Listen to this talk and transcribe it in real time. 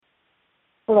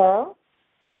Hello?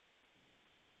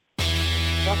 Dr.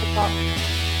 Pop?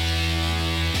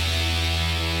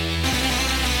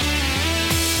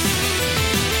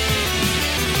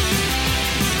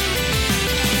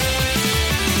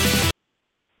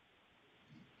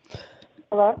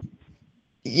 Hello?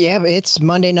 Yeah, but it's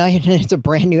Monday night and it's a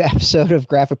brand new episode of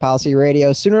Graphic Policy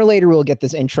Radio. Sooner or later, we'll get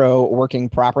this intro working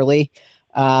properly.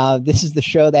 This is the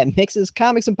show that mixes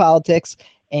comics and politics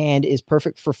and is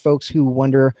perfect for folks who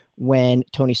wonder when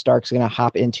Tony Stark's going to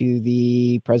hop into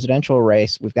the presidential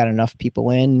race. We've got enough people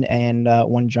in and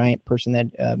one giant person,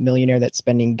 that millionaire that's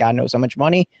spending God knows how much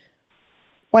money.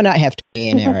 Why not have Tony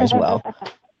in there as well?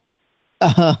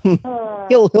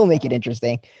 He'll make it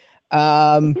interesting.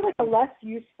 Is he like a less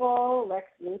useful Lex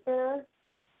Luthor?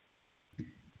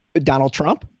 Donald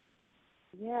Trump?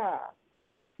 Yeah.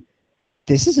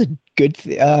 This is a good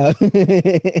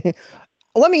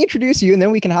let me introduce you and then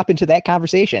we can hop into that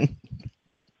conversation,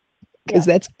 because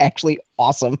that's actually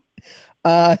awesome.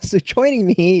 So joining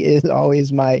me is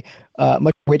always my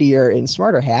much wittier and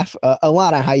smarter half.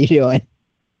 Alana, how you doing?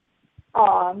 Oh,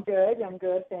 I'm good.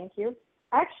 Thank you.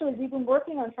 Actually, we've been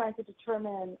working on trying to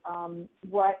determine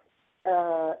what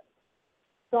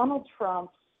Donald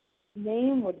Trump's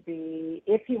name would be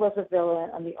if he was a villain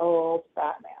on the old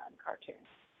Batman cartoon.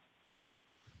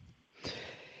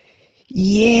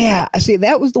 Yeah, I see.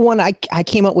 That was the one I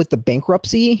came up with, the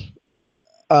bankruptcy.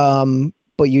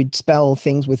 But you'd spell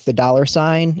things with the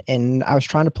 $sign, and I was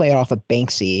trying to play it off of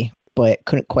Banksy, but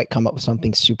couldn't quite come up with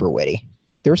something super witty.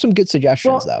 There were some good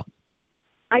suggestions, though.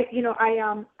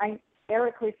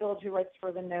 Eric Clefield, who writes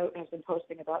for The Note, has been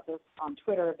posting about this on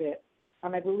Twitter a bit.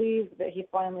 I believe that he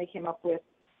finally came up with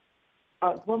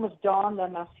one was Don La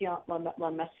Mession.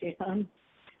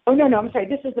 Oh, no, I'm sorry.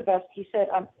 This is the best. He said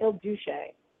Il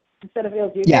Duce. Instead of Il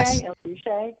Duce, yes. Il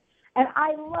Duce. And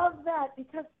I love that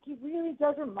because he really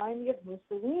does remind me of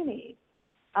Mussolini.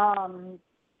 I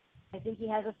think he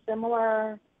has a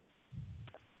similar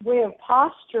way of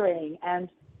posturing and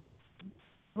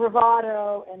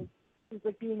bravado, and he's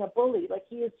like being a bully. Like,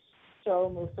 he is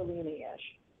so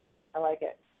Mussolini-ish. I like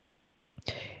it.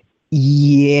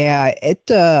 Yeah,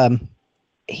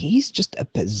 he's just a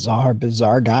bizarre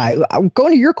guy. I'm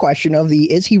going to your question of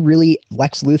is he really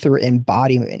Lex Luthor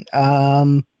embodiment?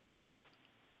 I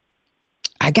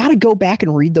got to go back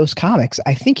and read those comics.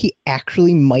 I think he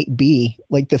actually might be.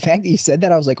 Like, the fact that you said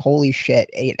that, I was like, holy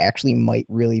shit, it actually might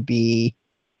really be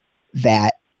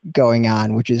that going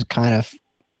on, which is kind of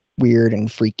weird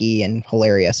and freaky and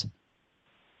hilarious.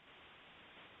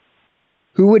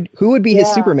 Who would be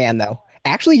his Superman, though?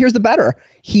 Actually, here's the better.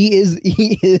 He is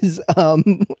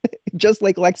just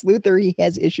like Lex Luthor. He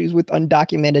has issues with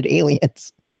undocumented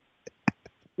aliens.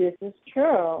 This is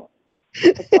true.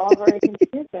 It's all very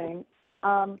confusing.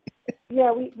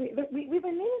 We've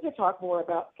been meaning to talk more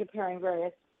about comparing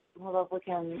various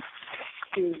Republicans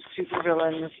to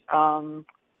supervillains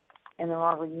in the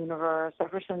Marvel universe.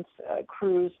 Ever since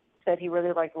Cruz said he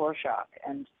really liked Rorschach,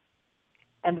 and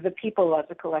the people as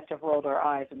a collective rolled their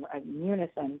eyes in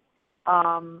unison.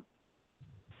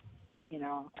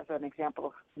 As an example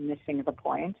of missing the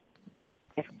point,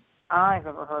 if I've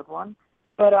ever heard one.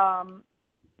 But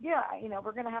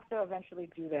we're going to have to eventually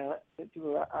do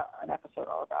an episode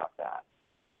all about that.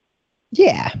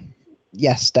 Yeah.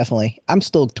 Yes, definitely. I'm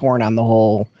still torn on the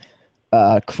whole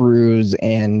Cruz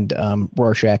and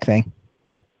Rorschach thing.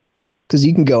 Because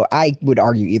you can go, I would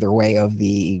argue either way of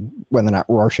whether or not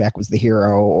Rorschach was the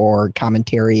hero or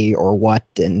commentary or what.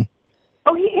 And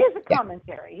he is a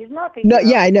commentary. He's not the hero. No,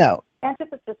 yeah, I know.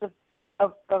 Antithesis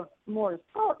of Moore's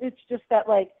fault. It's just that,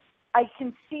 like, I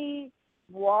can see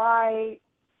why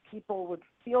people would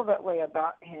feel that way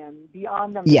about him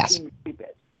beyond them being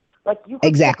stupid. Like, you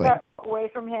could take that away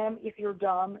from him if you're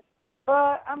dumb,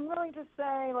 but I'm willing to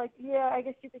say, like, yeah, I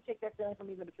guess you could take that feeling from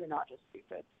even if you're not just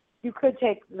stupid. You could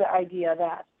take the idea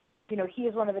that, he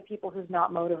is one of the people who's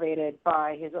not motivated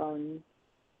by his own,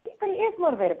 but he is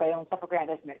motivated by his own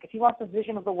self-aggrandizement, because he wants the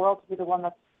vision of the world to be the one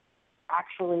that's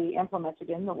actually implemented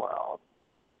in the world.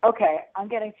 Okay, I'm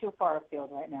getting too far afield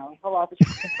right now. A lot of the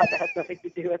that has nothing to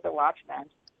do with the Watchmen.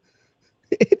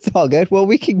 It's all good. Well,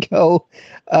 we can go.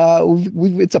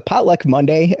 It's a potluck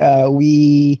Monday.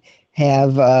 We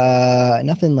have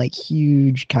nothing like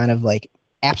huge, kind of like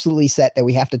absolutely set that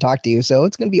we have to talk to you. So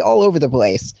it's going to be all over the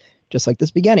place, just like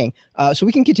this beginning. So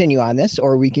we can continue on this,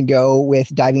 or we can go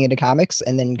with diving into comics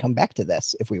and then come back to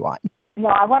this if we want. No,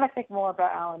 I want to think more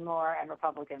about Alan Moore and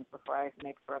Republicans before I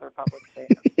make further public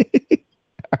statements.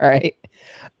 All right.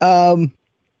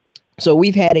 So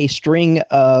we've had a string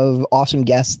of awesome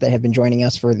guests that have been joining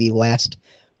us for the last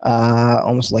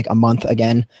almost like a month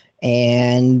again.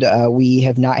 and we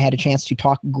have not had a chance to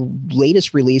talk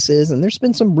latest releases, and there's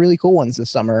been some really cool ones this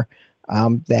summer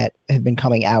that have been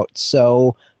coming out.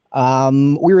 So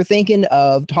we were thinking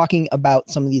of talking about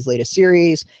some of these latest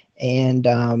series and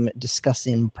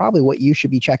discussing probably what you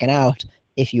should be checking out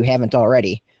if you haven't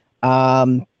already.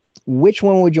 Which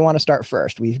one would you want to start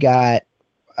first? We've got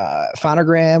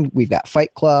Phonogram, we've got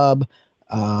Fight Club,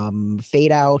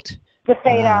 Fade Out. The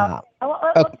Fade Out.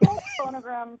 Let's go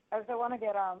Phonogram, as I want to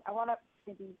get I want to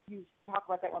maybe you talk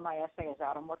about that when my essay is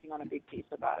out. I'm working on a big piece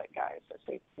about it, guys. So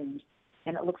stay tuned.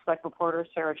 And it looks like reporter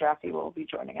Sarah Jaffe will be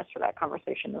joining us for that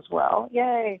conversation as well.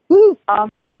 Yay! Woo.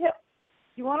 Yeah.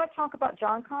 You want to talk about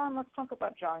John Con? Let's talk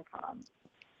about John Con.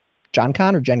 John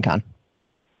Con or Gen Con?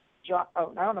 I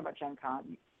don't know about Gen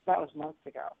Con. That was months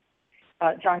ago.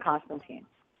 John Constantine.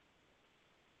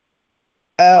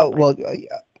 Oh, well,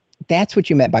 that's what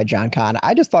you meant by John Con.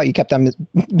 I just thought you kept on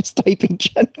mistyping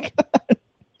Gen Con.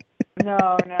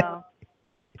 No.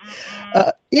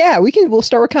 Yeah, we'll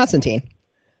start with Constantine.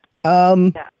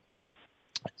 Yeah.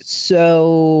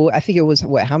 So I think it was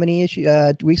how many weeks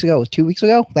ago? It was 2 weeks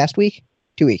ago? Last week?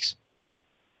 2 weeks.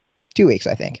 2 weeks,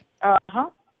 I think.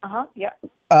 Yeah.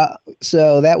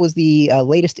 So that was the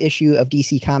latest issue of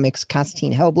DC Comics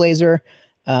Constantine Hellblazer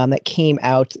that came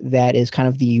out. That is kind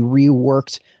of the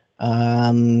reworked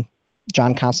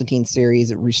John Constantine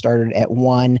series. It restarted at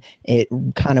 1. It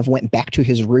kind of went back to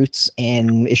his roots,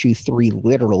 and issue 3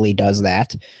 literally does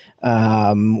that,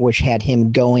 which had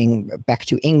him going back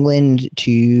to England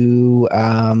to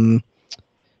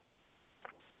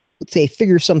let's say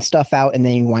figure some stuff out, and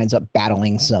then he winds up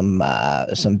battling some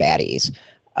baddies.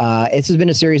 This has been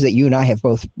a series that you and I have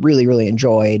both really, really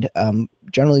enjoyed.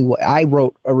 Generally, I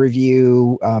wrote a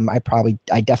review. I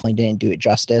definitely didn't do it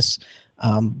justice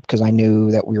because I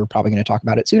knew that we were probably going to talk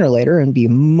about it sooner or later and be a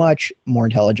much more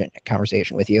intelligent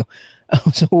conversation with you.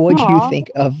 So what do you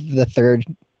think of the third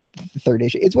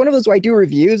issue? It's one of those where I do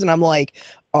reviews and I'm like,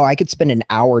 oh, I could spend an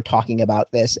hour talking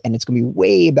about this and it's going to be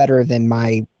way better than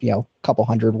my, couple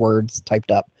hundred words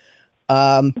typed up.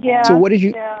 So what did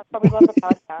you? Yeah, but we love the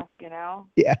podcast,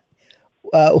 Yeah.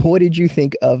 What did you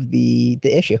think of the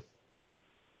issue?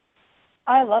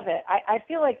 I love it. I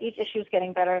feel like each issue is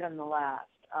getting better than the last.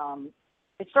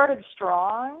 It started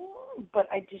strong, but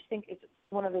I just think it's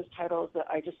one of those titles that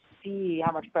I just see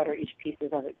how much better each piece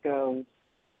is as it goes.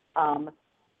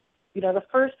 The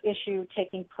first issue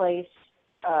taking place,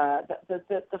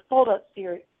 the fold-up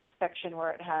series section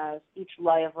where it has each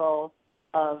level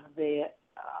of the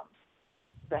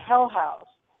Hell House.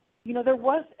 There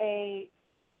was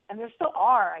and there still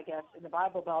are, I guess, in the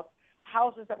Bible Belt,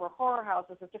 houses that were horror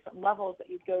houses with different levels that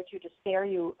you'd go to scare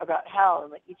you about hell,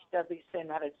 and like each deadly sin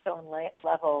had its own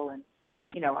level. And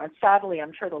and sadly,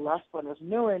 I'm sure the last one was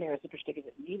nowhere near as interesting as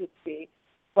it needed to be.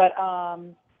 But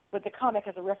the comic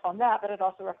has a riff on that, but it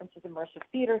also references immersive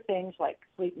theater things like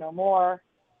Sleep No More,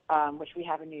 which we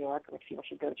have in New York, which people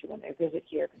should go to when they visit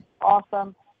here.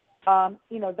 Awesome.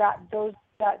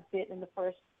 That bit in the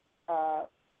first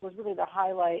was really the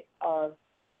highlight of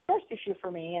the first issue for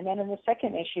me. And then in the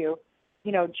second issue,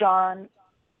 John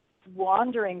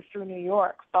wandering through New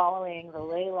York, following the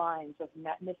ley lines of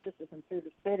mysticism through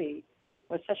the city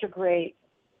was such a great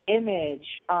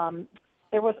image.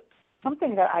 There was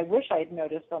something that I wish I had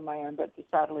noticed on my own, but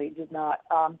sadly did not.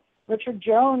 Richard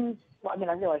Jones, I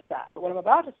realized that, but what I'm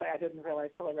about to say I didn't realize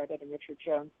until I read it in Richard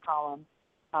Jones' column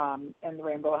in the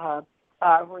Rainbow Hub,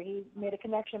 where he made a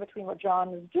connection between what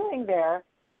John was doing there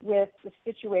with the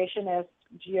situationist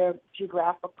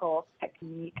geographical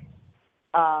technique.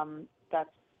 That's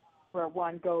where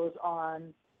one goes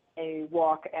on a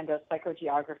walk and does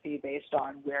psychogeography based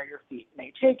on where your feet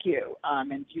may take you,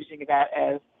 and using that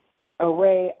as a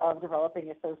way of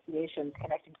developing associations,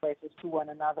 connecting places to one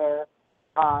another.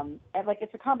 And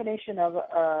it's a combination of,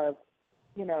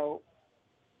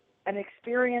 an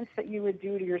experience that you would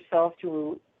do to yourself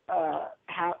to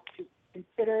have to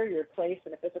consider your place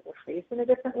in a physical space in a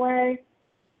different way,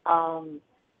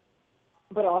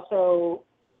 but also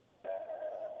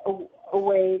a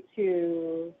way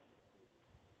to,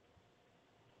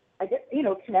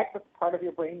 connect with part of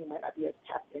your brain you might not be as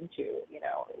tapped into.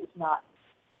 It's not,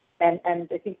 and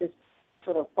I think this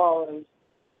sort of follows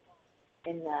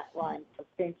in that line of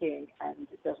thinking, and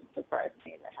it doesn't surprise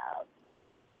me to have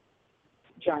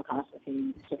John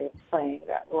Constantine sort of playing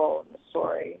that role in the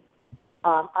story.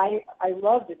 I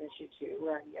loved in issue 2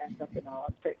 where he ends up in the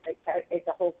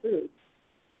Whole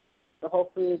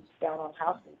Foods down on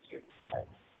Houston Street.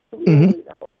 Really,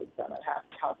 the Whole Foods down on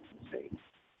Houston Street,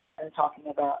 and talking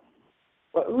about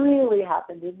what really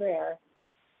happened in there.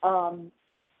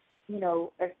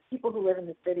 as people who live in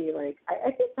the city, like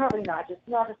I think probably not just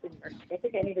in New York City. I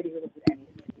think anybody who lives in any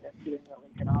city that's doing well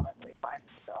economically finds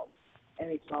themselves in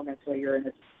these moments where you're in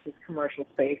this commercial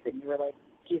space and you're like,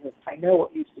 Jesus, I know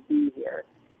what used to be here,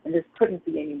 and this couldn't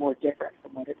be any more different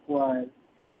from what it was.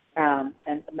 And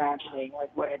imagining like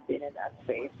what had been in that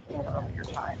space in earlier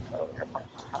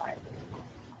points in time,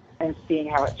 and seeing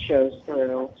how it shows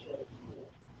through,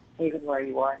 even where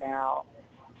you are now.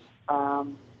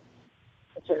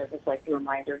 It's sort of like a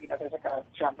reminder, there's like a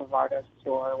John Bovard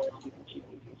store where Stephen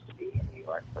Cheeky used to be in New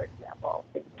York, for example,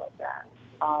 things like that.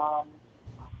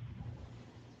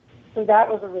 So that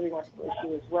was a really wonderful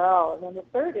issue as well. And then the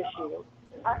third issue,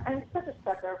 I'm such a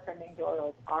sucker for Ming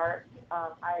Doyle's art.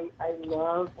 I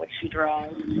love what she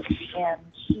draws, and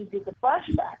she did the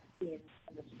flashback scene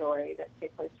in the story that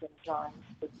takes place when John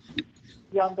was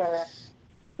younger.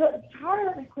 So it's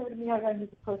entirely clear to me how John was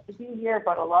supposed to be here,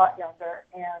 but a lot younger.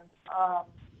 And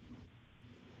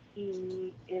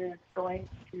he is going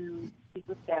to speak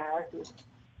with Gaz, who's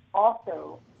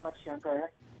also much younger.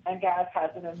 And Gaz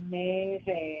has an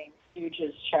amazing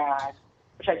Stooges shag,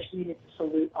 which I just needed to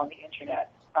salute on the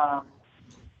internet. I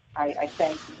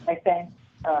thank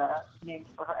Ning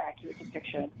for her accurate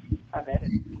depiction of it.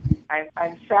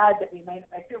 I'm sad that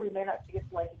I feel we may not see it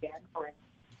like again, for its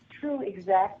true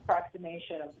exact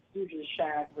approximation of the Stooges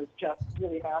shag was just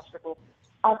really masterful.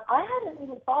 I hadn't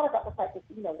even thought about the fact that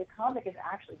the comic is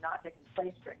actually not taking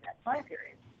place during that time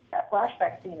period. That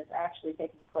flashback scene is actually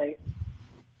taking place.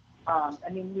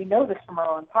 We know this from our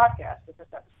own podcast, because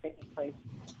that was taking place,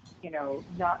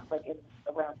 not like in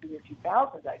around the year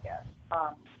 2000, I guess.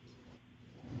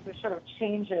 Which sort of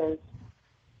changes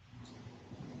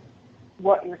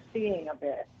what you're seeing a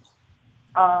bit.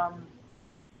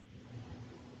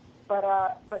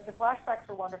 But the flashbacks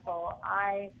are wonderful.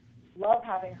 I love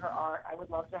having her art. I would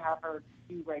love to have her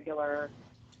do regular,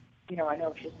 I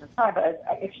know she doesn't have time, but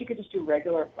if she could just do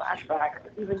regular flashbacks,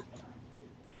 even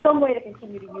some way to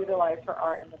continue to utilize her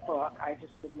art in the book, I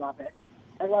just would love it.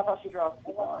 I love how she draws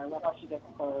people. I love how she does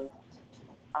clothes.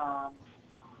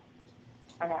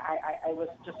 And I was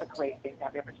just a great thing to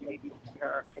have the opportunity to see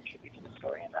her contribute to the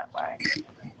story in that way.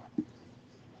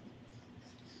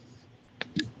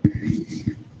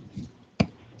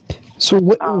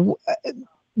 So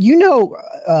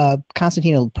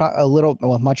Constantine a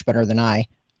little, much better than I.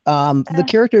 The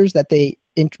characters that they,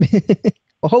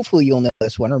 well, hopefully you'll know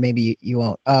this one, or maybe you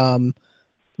won't.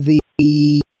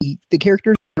 The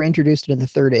characters that were introduced in the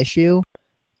third issue,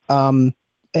 have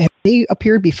they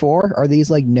appeared before? Are these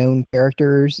like known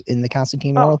characters in the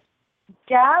Constantine world?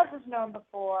 Gaz is known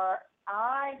before.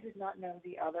 I did not know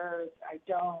the others. I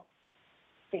don't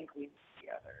think we knew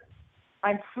the others.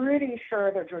 I'm pretty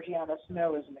sure that Georgiana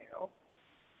Snow is new.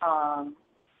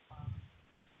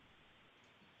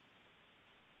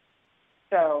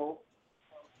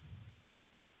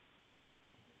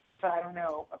 But I don't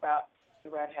know about the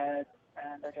redhead,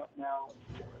 and I don't know.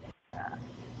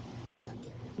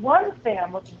 One thing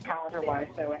I'm looking calendar-wise,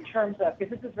 though, in terms of,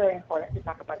 because this is very important to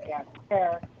talk about Gaz's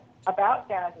hair,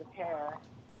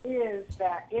 is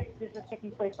that if this is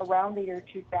taking place around the year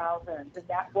 2000, then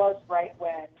that was right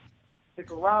when the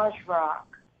garage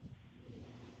rock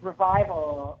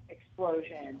revival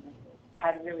explosion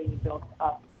had really built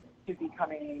up to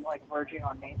becoming like verging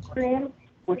on mainstream,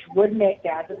 which would make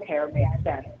Gaz's hair make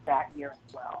sense that year as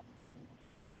well.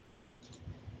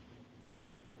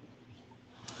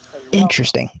 So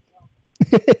interesting.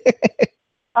 But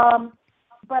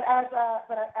as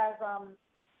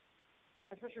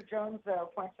Richard Jones though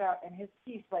points out in his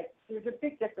piece, like there's a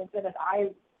big difference in it.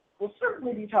 I will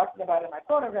certainly be talking about it in my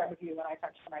phonogram with you when I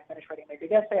finish writing my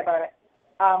big essay about it.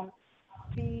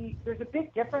 There's a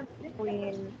big difference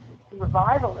between the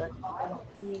revivalists and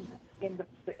being in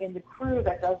the crew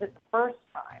that does it the first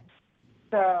time.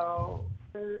 So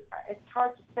it's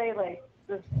hard to say, like,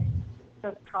 does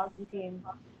Constantine,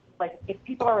 like, if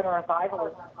people are in a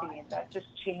revivalist scene, that just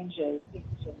changes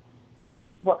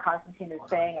what Constantine is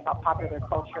saying about popular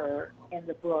culture in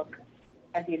the book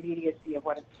and the immediacy of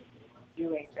what it's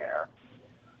doing there.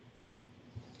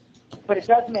 But it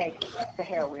does make the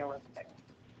hair realistic.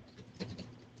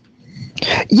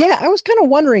 Yeah, I was kind of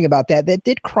wondering about that. That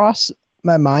did cross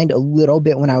my mind a little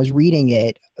bit when I was reading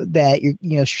it, that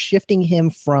you're shifting him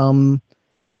from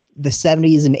the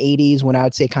 70s and 80s, when I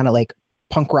would say kind of like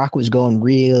punk rock was going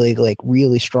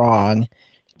really strong,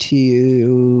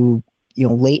 to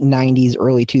late 90s,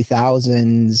 early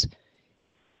 2000s,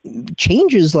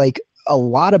 changes like a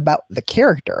lot about the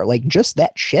character, like just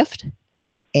that shift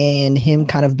and him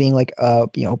kind of being like a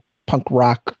punk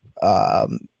rock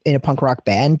in a punk rock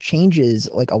band changes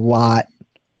like a lot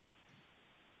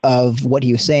of what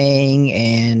he was saying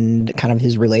and kind of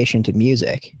his relation to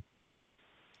music.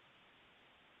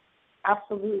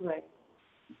 Absolutely.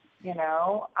 You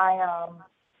know, I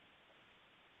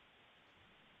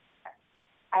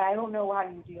don't know how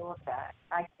you deal with that.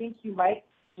 I think you might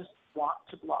just want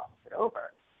to gloss it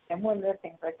over. And one of the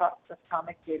things I thought this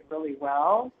comic did really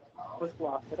well was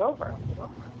gloss it over.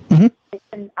 Mm-hmm.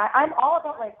 And I'm all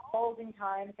about like holding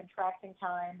time, contracting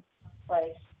time.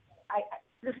 Like,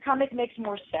 this comic makes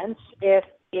more sense if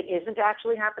it isn't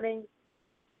actually happening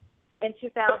in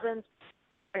 2000s.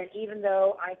 And even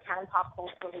though I can pop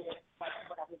culturally with what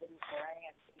everybody's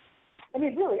wearing, I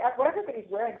mean, really, what everybody's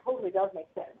wearing totally does make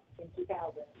sense in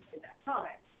 2000 in that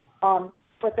comic.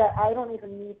 But that I don't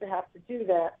even need to have to do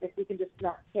that if we can just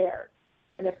not care.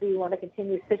 And if we want to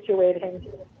continue situating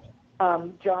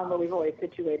John Louis Hoy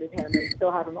situated him and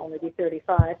still have him only be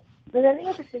 35. But then the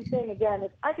interesting thing, again,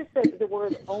 is I just said the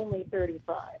word only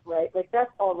 35, right? Like,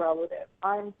 that's all relative.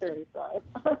 I'm 35.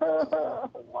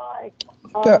 Why?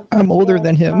 I'm older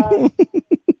than him.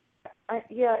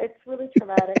 Yeah, it's really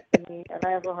traumatic to me, and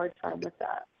I have a hard time with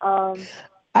that.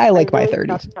 I like my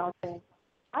 30s.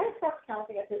 I stopped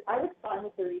counting at I was fine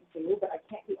with 32, but I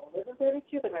can't be older than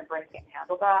 32, but my brain can't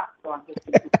handle that, so I'm just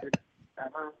 37.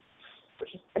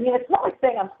 Which is, I mean, it's not like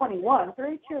saying I'm 21.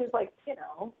 32 is like, you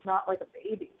know, not like a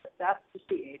baby, but that's just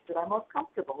the age that I'm most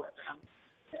comfortable with. And I'm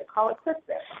going to call it quits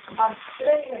there. But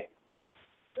anyway,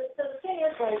 so the thing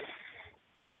is, like,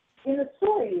 in the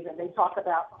story even, they talk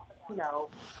about, you know,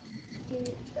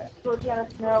 Georgiana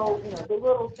Snow, you know, the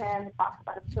little Sam talks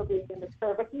about him still being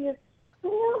immature, but he is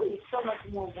clearly so much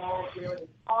more moral-geared and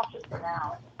cautious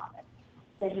now in the comics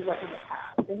than he was in the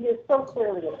past. And he is so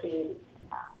clearly a baby in the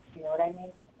past, you know what I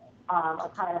mean? I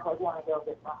kind of like want to go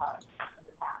get my hug in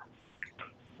the past.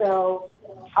 So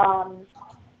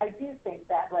I do think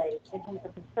that, like, in terms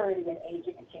of maturity and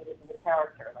aging and changes in the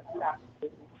character, like, you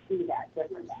absolutely see that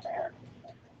difference there.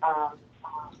 I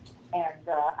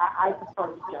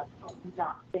prefer to just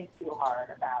not think too hard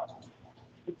about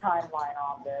the timeline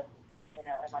on this, you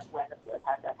know, and like when this would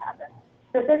have that happen.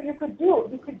 So then you could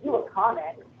do a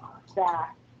comic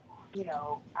that, you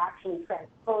know, actually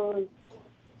transposed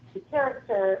the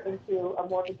character into a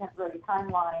more contemporary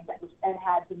timeline that was, and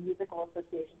had the musical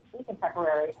associations be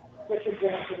contemporary, which would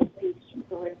get into the speech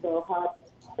for Ringo Hub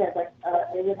said, like,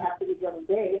 it would have to be drum and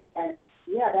bass, and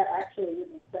yeah, that actually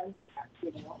would make sense,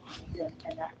 you know,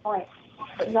 at that point.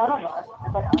 But none of us,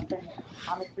 but us and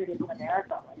comic readers in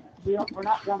America, like, we're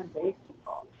not drum and bass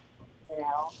people, you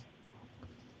know.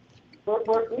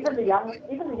 We're even the young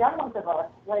ones of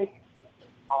us, like,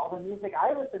 all the music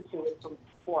I listened to is from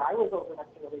before I was old enough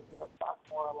to really give a fuck,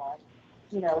 more or less.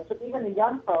 You know, so even the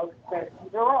young folks, they're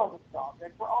all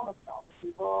nostalgic. We're all nostalgic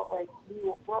people. Like,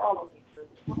 we're all looking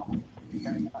for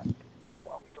very much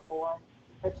what we were born.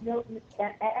 But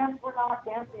and we're not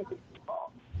dancing to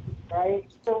people, right?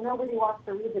 So nobody wants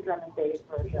to read the drum and bass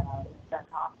version of Ben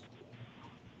Constantine.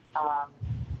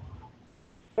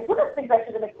 It's one of the things I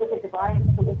should have explicitly Divine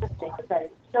is so interesting because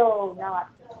it's so not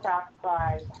tracked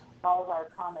by all of our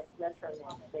comic retro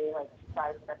names. They like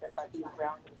try to set that by being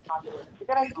grounded in popular.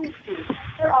 But I do see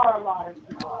there are a lot of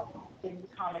people in the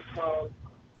comic world,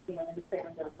 you know, in the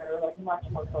fandom that are like much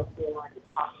more closely aligned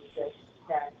with pop music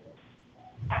than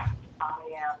I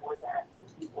am, or that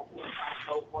people who are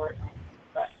so for it.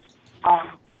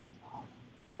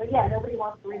 But yeah, nobody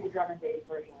wants to read the drum and bass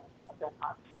version of that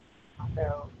Constantine.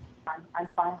 So I'm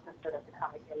fine with sort of the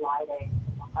comic eliding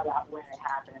about when it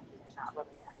happened and not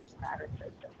really having to matter so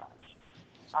much.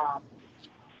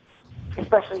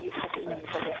 Especially when you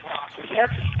forget the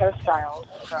hairstyles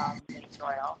from Vince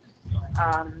Doyle.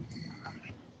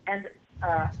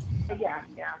 Yeah.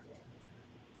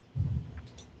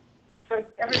 So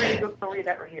everybody go read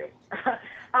that review.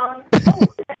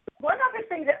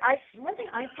 One thing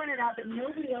I pointed out that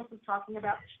nobody else is talking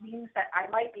about, which means that I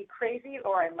might be crazy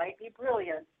or I might be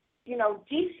brilliant. You know,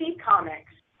 DC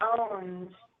Comics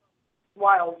owns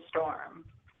Wildstorm.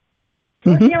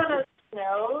 Georgiana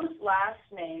Snow's last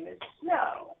name is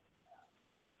Snow.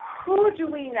 Who do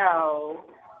we know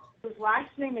whose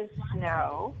last name is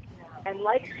Snow and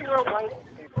likes to wear white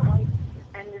suits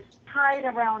and is tied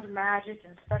around magic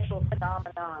and special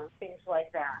phenomena and things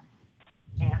like that?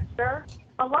 Answer: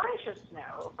 Elijah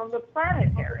Snow from the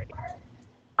Planetary.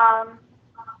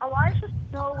 Elijah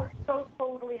Snow would so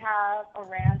totally have a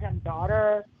random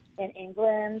daughter in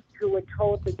England who would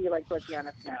totally be like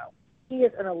Georgiana Snow. He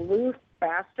is an aloof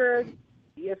bastard.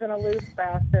 You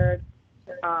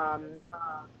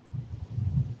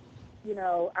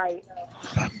know, I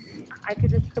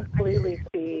could just completely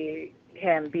see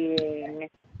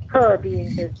her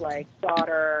being his like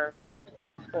daughter,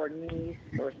 or niece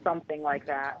or something like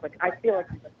that. Like, I feel like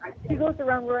she goes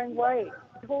around wearing white.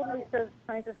 She totally says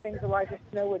kinds of things Elijah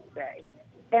Snow would say.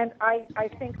 And I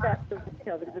think that the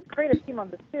creative team on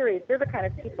the series, they're the kind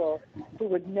of people who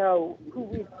would know who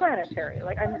reads Planetary.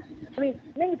 Like,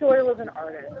 Ming Doyle is an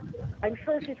artist. I'm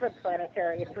sure she's read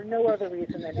Planetary for no other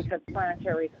reason than because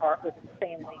Planetary's art was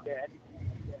insanely good.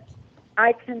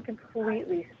 I can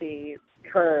completely see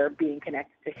her being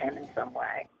connected to him in some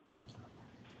way.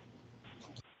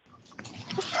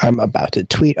 I'm about to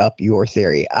tweet up your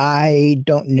theory. I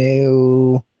don't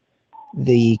know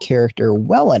the character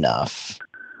well enough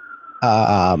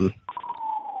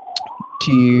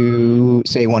to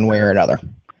say one way or another.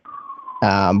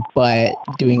 But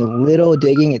doing a little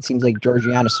digging, it seems like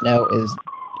Georgiana Snow is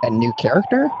a new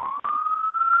character.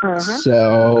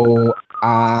 So,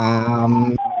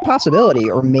 possibility,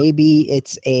 or maybe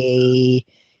it's maybe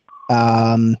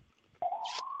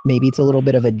it's a little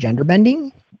bit of a gender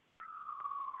bending.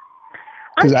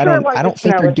 Because I don't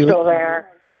think they're doing. Still there.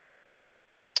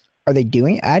 Are they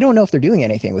doing? I don't know if they're doing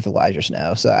anything with Elijah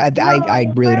Snow. So I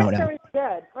really don't know. Planetary's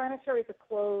dead. Planetary's a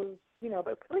closed, but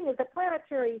the thing is that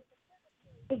Planetary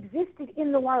existed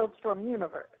in the Wildstorm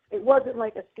universe. It wasn't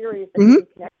like a series that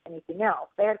didn't connect to anything else.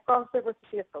 They had crossovers with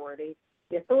the Authority.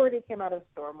 The Authority came out of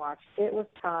Stormwatch. It was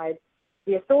tied.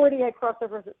 The Authority had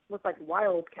crossovers with like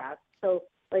Wildcats. So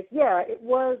it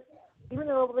was, even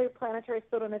though the Planetary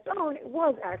stood on its own, it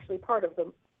was actually part of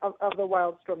the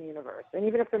Wildstorm universe. And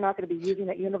even if they're not going to be using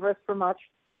that universe for much,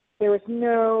 there was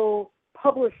no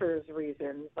publisher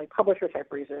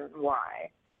type reason why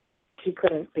she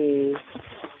couldn't be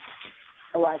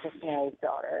Elijah Snow's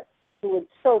daughter, who would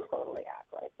so totally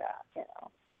act like that,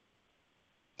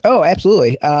 Oh,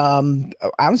 absolutely. I'm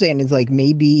saying it's like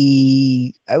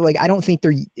maybe I don't think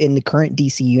they're in the current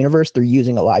DC universe. They're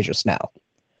using Elijah Snow.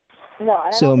 No,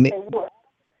 I don't think they would.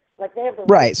 Like, they have the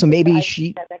right. So maybe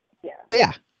she.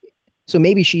 Yeah. So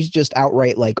maybe she's just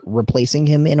outright like replacing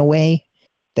him in a way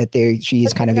that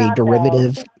she's kind of a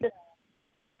derivative.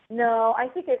 No, I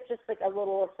think it's just like a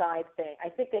little aside thing. I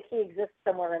think that he exists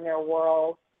somewhere in their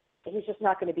world. He's just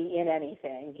not going to be in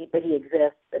anything, but he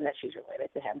exists, and that she's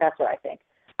related to him. That's what I think.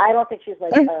 I don't think she's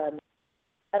like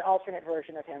an alternate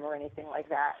version of him or anything like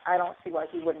that. I don't see why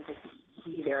he wouldn't just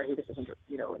be there. He just isn't,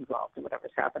 involved in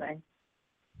whatever's happening.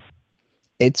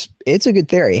 It's a good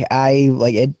theory.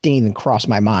 It didn't even cross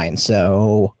my mind.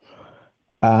 So,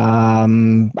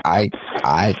 I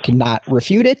cannot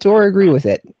refute it or agree with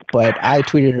it. But I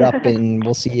tweeted it up, and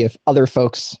we'll see if other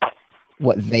folks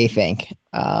what they think.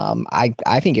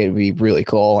 I think it would be really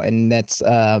cool, and that's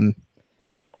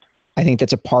I think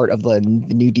that's a part of the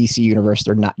new DC universe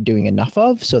they're not doing enough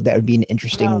of. So that would be an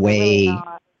interesting way. Really,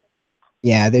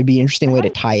 yeah, there'd be an interesting way to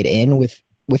tie it in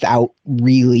without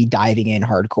really diving in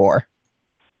hardcore.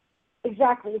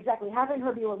 Exactly. Having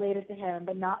her be related to him,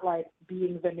 but not like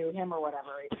being the new him or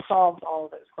whatever. It solves all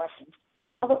of those questions.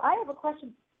 Although I have a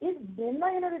question. Is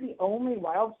Midnighter the only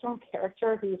Wildstorm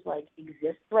character who's like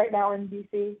exists right now in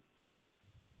DC?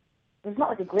 There's not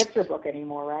like a Grifter book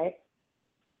anymore, right?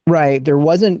 Right. There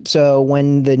wasn't. So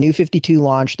when the New 52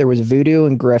 launched, there was Voodoo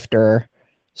and Grifter.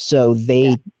 So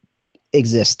they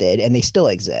existed, and they still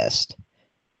exist.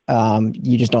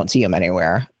 You just don't see them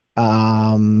anywhere.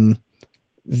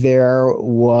 There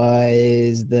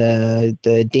was the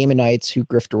Daemonites who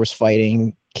Grifter was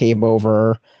fighting came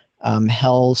over.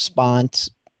 Hellspawn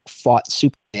fought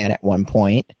Superman at one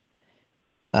point.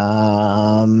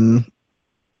 I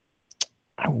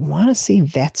want to say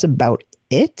that's about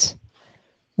it,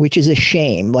 which is a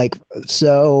shame.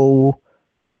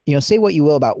 Say what you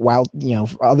will about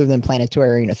other than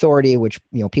Planetary and Authority, which,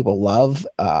 people love,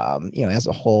 as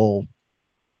a whole,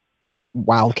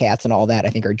 Wildcats and all that, I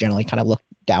think are generally kind of looked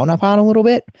down upon a little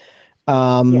bit.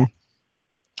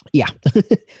 Yeah.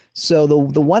 So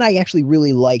the one I actually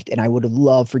really liked, and I would have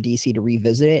loved for DC to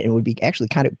revisit it, and would be actually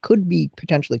could be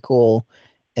potentially cool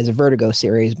as a Vertigo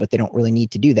series, but they don't really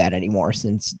need to do that anymore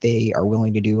since they are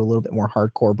willing to do a little bit more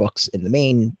hardcore books in the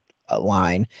main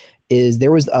line. Is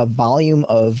there was a volume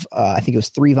of I think it was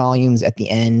 3 volumes at the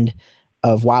end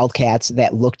of Wildcats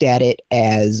that looked at it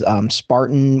as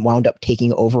Spartan wound up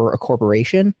taking over a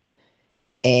corporation,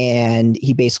 and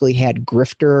he basically had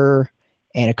Grifter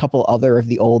and a couple other of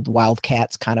the old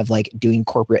Wildcats kind of like doing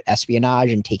corporate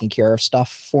espionage and taking care of stuff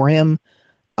for him.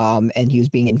 And he was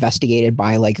being investigated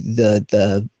by like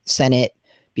the Senate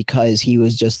because he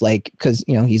was just because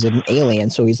he's an alien.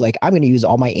 So he's like, I'm going to use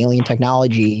all my alien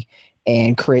technology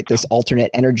and create this alternate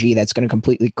energy that's going to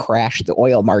completely crash the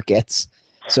oil markets.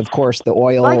 So of course the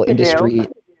oil industry.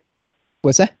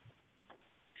 What's that?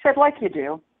 Said like you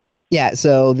do. Yeah.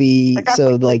 So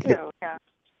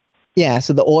Yeah,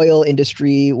 so the oil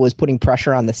industry was putting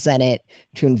pressure on the Senate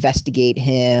to investigate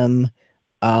him.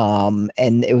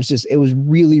 And it was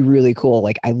really, really cool.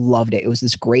 Like, I loved it. It was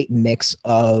this great mix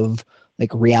of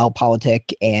like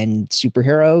realpolitik and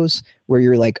superheroes where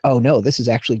you're like, oh no, this is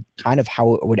actually kind of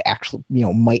how it would actually,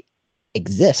 might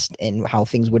exist and how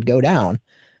things would go down.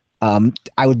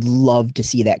 I would love to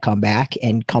see that come back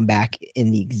in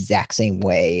the exact same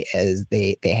way as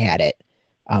they had it.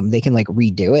 They can like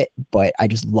redo it, but I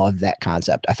just love that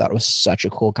concept. I thought it was such a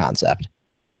cool concept.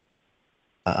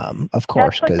 Of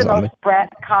course, that's like the most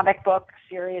Brett comic book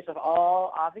series of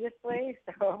all, obviously.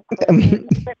 So,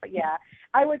 but yeah,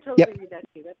 I would totally read that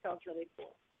too. That sounds really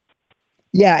cool.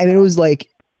 Yeah, I mean, it was like,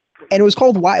 and it was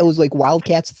called it was like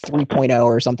Wildcats 3.0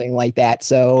 or something like that.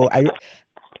 So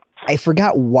I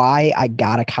forgot why I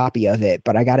got a copy of it,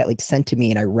 but I got it like sent to me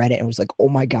and I read it and was like, oh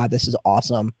my God, this is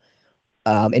awesome.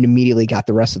 And immediately got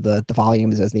the rest of the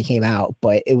volumes as they came out.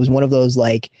 But it was one of those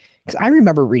like, because I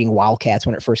remember reading Wildcats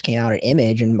when it first came out at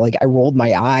Image, and like I rolled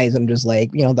my eyes and just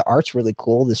like, the art's really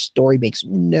cool. The story makes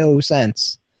no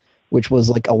sense, which was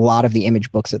like a lot of the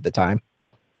Image books at the time.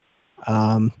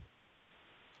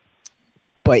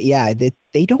 But yeah, they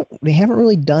haven't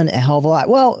really done a hell of a lot.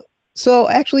 Well, so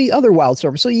actually other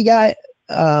Wildstorm. So you got,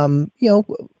 Midnighter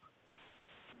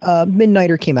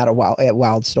came out at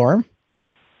Wildstorm.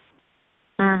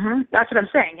 Mm-hmm. That's what I'm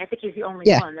saying. I think he's the only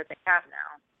one that they have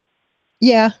now.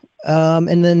 Yeah.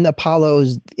 And then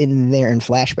Apollo's in there in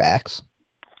flashbacks.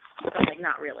 Like,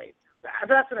 not really. But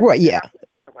that's what right, yeah.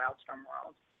 The Wildstorm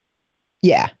world.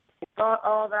 Yeah.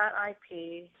 All that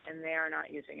IP, and they are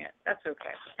not using it. That's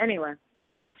okay. Anyway.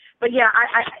 But yeah,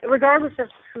 I regardless of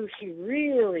who she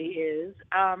really is,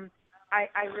 I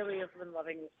really have been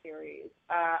loving this series.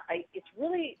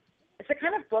 It's a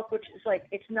kind of book which is like,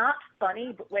 it's not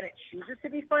funny, but when it chooses to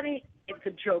be funny,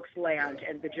 the jokes land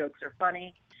and the jokes are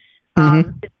funny.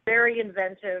 Mm-hmm. It's very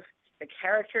inventive. The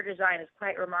character design is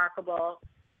quite remarkable.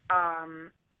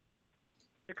 The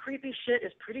creepy shit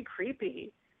is pretty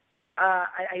creepy.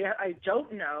 I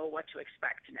don't know what to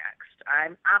expect next.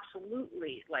 I'm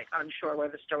absolutely unsure where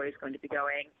the story is going to be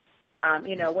going.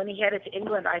 When he headed to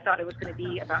England, I thought it was going to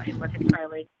be about him with his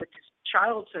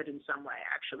childhood in some way,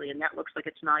 actually, and that looks like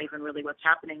it's not even really what's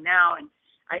happening now. And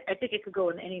I think it could go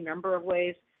in any number of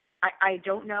ways. I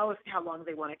don't know how long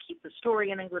they want to keep the story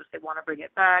in England, if they want to bring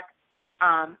it back.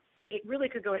 It really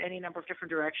could go in any number of different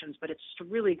directions, but it's just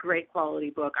a really great quality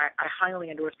book. I highly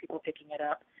endorse people picking it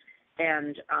up.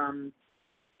 And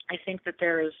I think that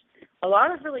there's a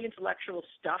lot of really intellectual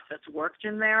stuff that's worked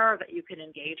in there that you can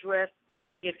engage with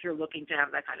if you're looking to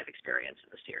have that kind of experience in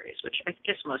the series, which I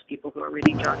guess most people who are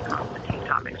reading John Constantine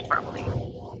comics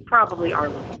probably are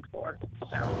looking for.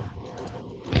 So.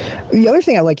 The other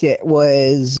thing I liked it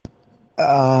was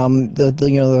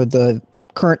the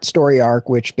current story arc,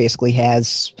 which basically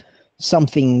has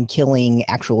something killing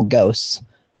actual ghosts,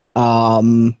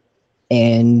 and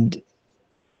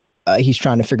he's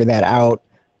trying to figure that out.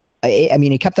 I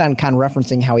mean, he kept on kind of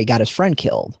referencing how he got his friend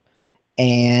killed,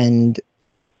 and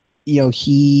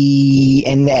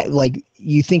that like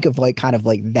you think of like kind of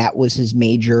like that was his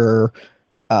major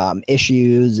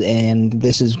issues, and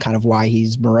this is kind of why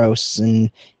he's morose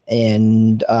and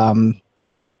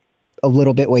a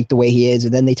little bit like the way he is.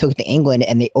 And then they took it to England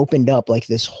and they opened up like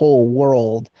this whole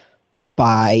world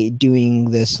by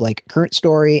doing this like current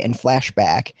story and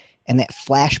flashback, and that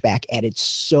flashback added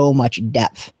so much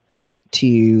depth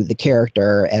to the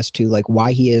character as to like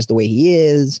why he is the way he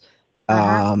is.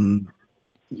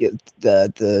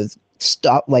 The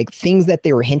stuff, like things that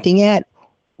they were hinting at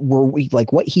were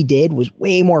like what he did was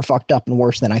way more fucked up and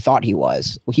worse than I thought he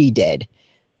did.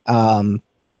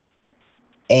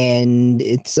 And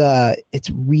it's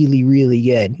really, really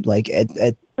good. Like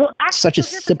well, actually, such a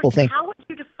simple thing. How would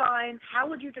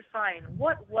you define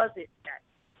what was it that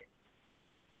he did?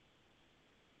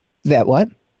 That what?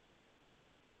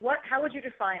 How would you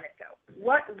define it though?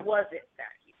 What was it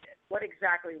that he did? What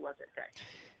exactly was it that he did?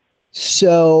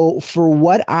 So for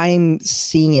what I'm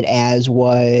seeing it as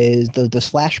was the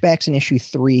flashbacks in issue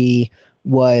 3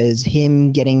 was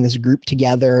him getting this group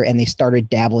together and they started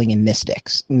dabbling in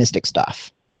mystic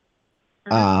stuff.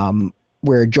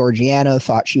 Where Georgiana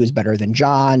thought she was better than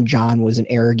John. John was an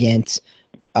arrogant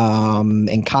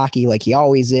and cocky like he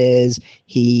always is.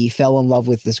 He fell in love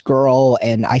with this girl,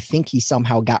 and I think he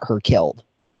somehow got her killed.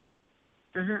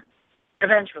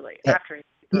 Eventually, after he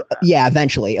yeah,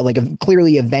 eventually. Like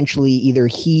clearly, eventually, either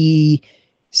he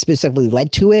specifically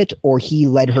led to it or he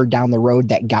led her down the road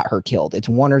that got her killed. It's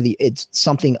it's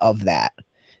something of that.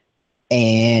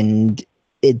 And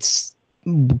it's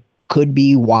could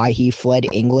be why he fled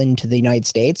England to the United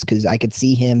States, because I could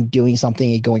see him doing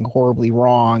something and going horribly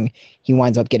wrong. He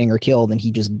winds up getting her killed, and he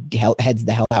just heads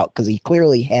the hell out because he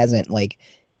clearly hasn't like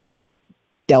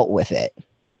dealt with it.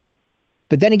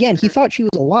 But then again, he thought she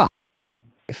was alive.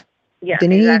 Yeah,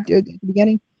 didn't exactly. he at the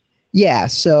beginning? Yeah,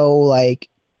 so like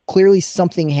clearly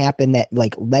something happened that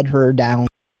like led her down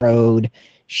the road.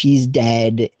 She's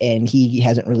dead, and he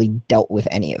hasn't really dealt with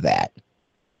any of that.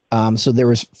 So there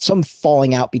was some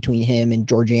falling out between him and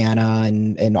Georgiana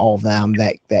and all of them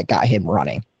that got him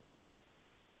running.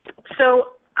 So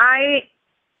I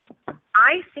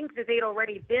think that they'd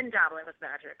already been dabbling with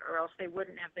magic, or else they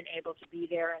wouldn't have been able to be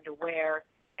there and aware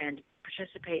and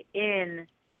participate in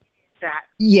that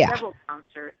devil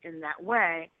concert in that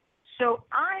way. So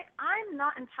I'm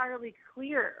not entirely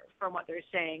clear from what they're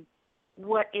saying.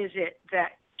 What is it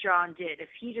that John did? If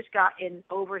he just got in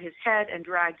over his head and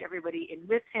dragged everybody in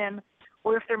with him,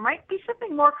 or if there might be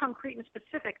something more concrete and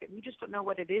specific that we just don't know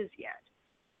what it is yet,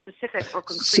 specific or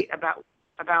concrete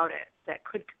about it that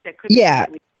could be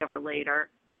that we discover later.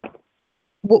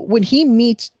 Well, when he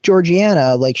meets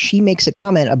Georgiana, like she makes a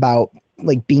comment about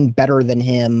like being better than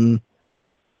him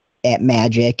at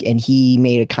magic, and he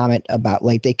made a comment about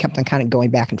like they kept on kind of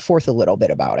going back and forth a little bit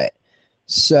about it.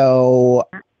 So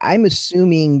I'm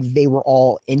assuming they were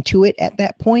all into it at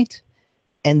that point,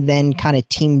 and then kind of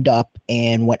teamed up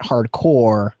and went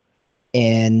hardcore.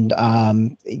 And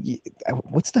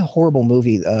what's the horrible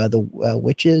movie, the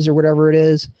Witches or whatever it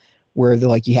is, where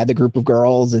like you had the group of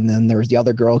girls, and then there was the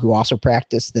other girl who also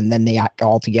practiced, and then they got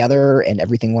all together, and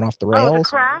everything went off the rails. Oh, The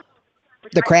Craft.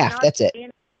 The Craft, that's it.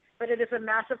 But it is a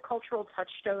massive cultural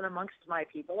touchstone amongst my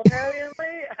people, apparently.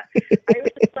 I was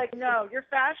just like, no, your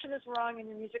fashion is wrong, and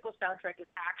your musical soundtrack is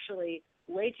actually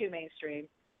way too mainstream,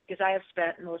 because I have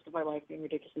spent most of my life being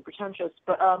ridiculously pretentious.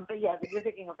 But yeah, you're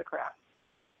thinking of The Craft.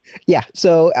 Yeah,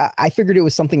 so I figured it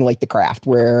was something like The Craft,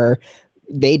 where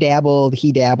they dabbled,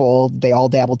 he dabbled, they all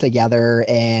dabbled together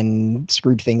and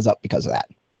screwed things up because of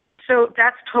that. So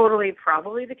that's totally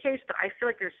probably the case, but I feel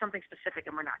like there's something specific,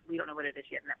 and we don't know what it is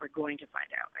yet, and that we're going to find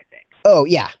out, I think. Oh,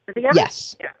 yeah.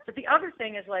 Yes. Yeah. But the other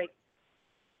thing is, like,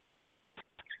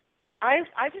 I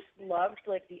just loved,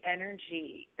 like, the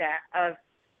energy of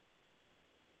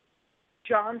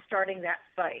John starting that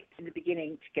fight in the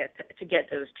beginning to get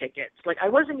those tickets. Like, I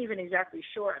wasn't even exactly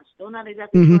sure. I'm still not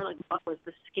exactly sure, like, what was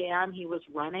the scam he was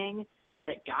running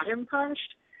that got him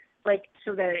punched, like,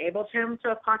 so that it enabled him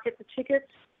to pocket the tickets.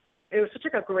 It was such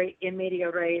a great in media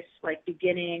race, like,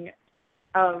 beginning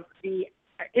of the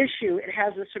issue. It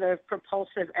has this sort of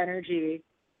propulsive energy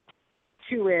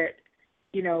to it,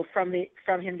 you know, from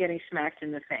him getting smacked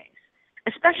in the face.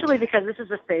 Especially because this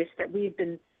is a face that we've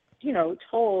been, you know,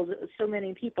 told so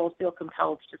many people feel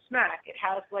compelled to smack. It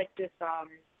has like this,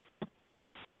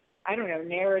 I don't know,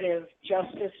 narrative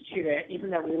justice to it, even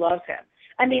though we love him.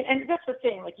 I mean, and that's the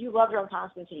thing, like, you love John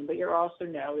Constantine, but you also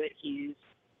know that he's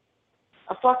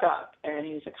a fuck up, and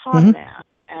he's a con man,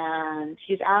 and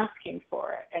he's asking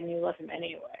for it, and you love him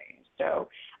anyway. So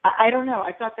I don't know.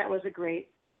 I thought that was a great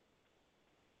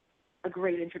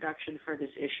introduction for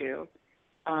this issue.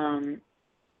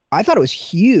 I thought it was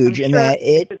huge in that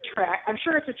I'm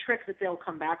sure it's a trick that they'll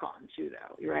come back on too,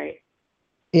 though. You're right.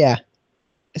 Yeah.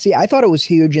 See, I thought it was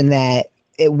huge in that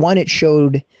it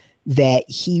showed that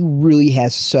he really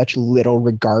has such little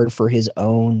regard for his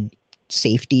own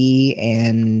safety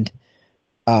and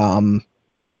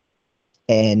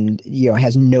you know,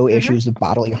 has no issues with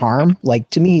bodily harm. Like,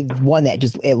 to me, one that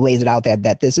just it lays it out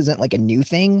that this isn't like a new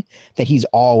thing, that he's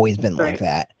always been like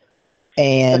that.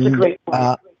 And that's a great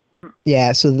point.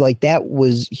 Yeah, so like that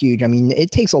was huge. I mean,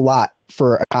 it takes a lot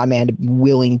for a con man to be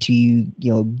willing to, you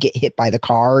know, get hit by the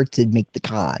car to make the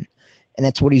con, and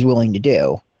that's what he's willing to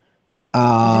do.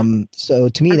 So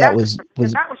to me, that was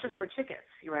just for tickets,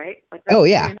 right? Like, oh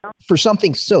yeah, you know? For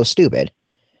something so stupid.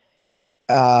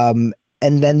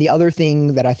 And then the other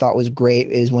thing that I thought was great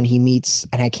is when he meets,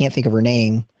 and I can't think of her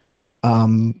name,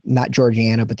 not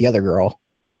Georgiana, but the other girl.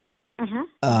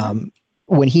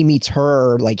 When he meets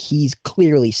her, like, he's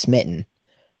clearly smitten.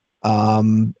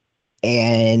 And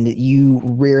you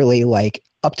rarely, like,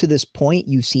 up to this point,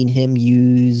 you've seen him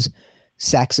use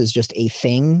sex as just a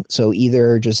thing. So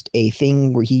either just a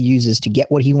thing where he uses to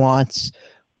get what he wants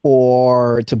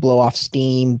or to blow off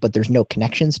steam, but there's no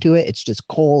connections to it. It's just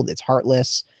cold. It's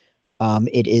heartless.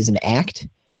 It is an act.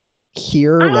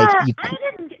 Here, like,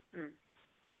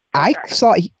 I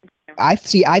thought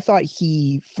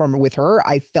with her,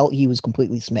 I felt he was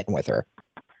completely smitten with her.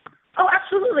 Oh,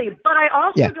 absolutely. But I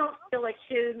also don't feel like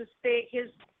his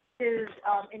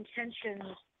intentions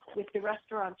with the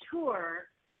restaurateur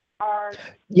are.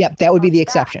 Yeah, that would be the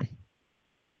exception.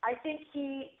 I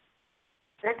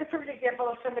That's a perfect example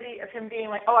of him being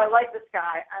like, oh, I like this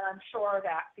guy, and I'm sure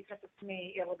that because it's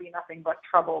me, it'll be nothing but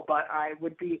trouble, but I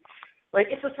would be, like,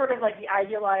 it's a sort of like the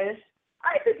idealized,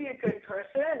 I could be a good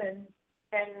person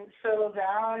and settle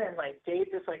down and, like,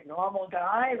 date this, like, normal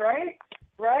guy, right?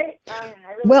 Right? I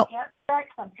really can't sex,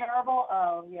 I'm terrible.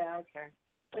 Oh, yeah, okay.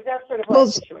 Like, that's sort of what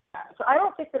I picture with that. So I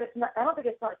don't think it's not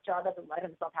John doesn't let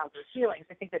himself have those feelings.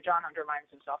 I think that John undermines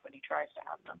himself when he tries to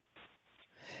have them.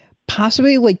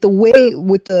 Possibly, like, the way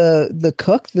with the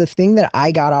cook, the thing that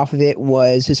I got off of it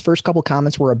was his first couple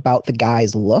comments were about the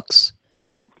guy's looks,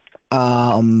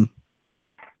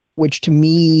 which to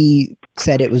me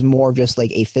said it was more of just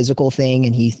like a physical thing,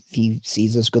 and he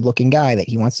sees this good looking guy that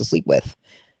he wants to sleep with,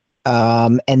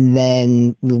 and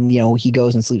then he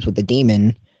goes and sleeps with the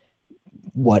demon.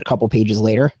 What, a couple pages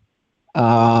later?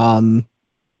 Yeah,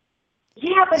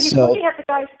 but he's looking at the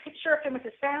guy's picture of him with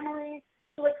his family.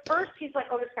 So, like, first he's like,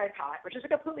 oh, this guy's hot, which is a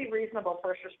completely reasonable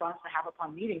first response to have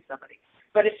upon meeting somebody.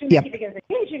 But as soon as he begins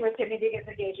engaging with him, as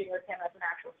an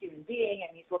actual human being,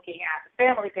 and he's looking at the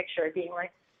family picture and being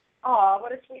like, oh,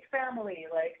 what a sweet family.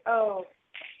 Like, oh,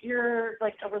 you're,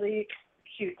 like, a really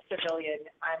cute civilian.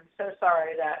 I'm so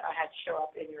sorry that I had to show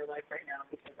up in your life right now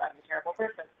because I'm a terrible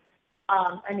person.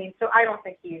 So I don't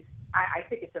think I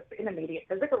think it's an immediate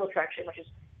physical attraction, which is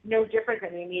no different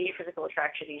than the immediate physical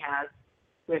attraction he has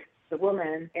with the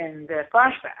woman in the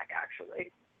flashback,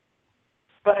 actually.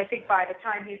 But I think by the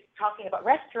time he's talking about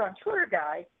restaurateur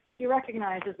guy, he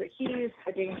recognizes that he's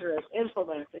a dangerous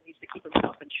influence and needs to keep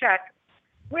himself in check.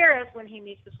 Whereas when he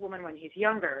meets this woman when he's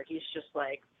younger, he's just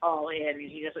like all in, and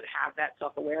he doesn't have that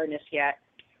self-awareness yet,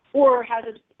 or has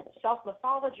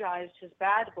self-mythologized his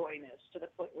bad boyness to the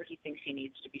point where he thinks he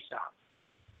needs to be stopped.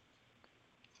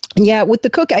 Yeah, with the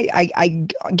cook, I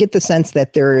get the sense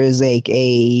that there is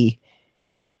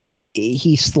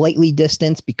he's slightly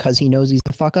distanced because he knows he's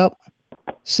the fuck up.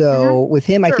 So with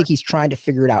him, I think he's trying to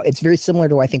figure it out. It's very similar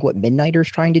to, I think, what Midnighter's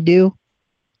trying to do,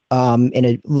 in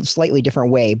a slightly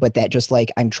different way, but that just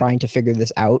like, I'm trying to figure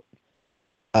this out,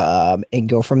 and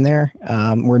go from there.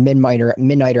 Where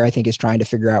Midnighter, I think, is trying to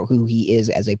figure out who he is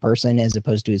as a person as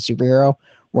opposed to a superhero,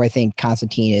 where I think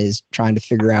Constantine is trying to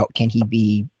figure out, can he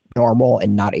be normal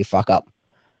and not a fuck up?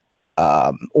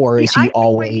 Or is he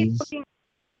always...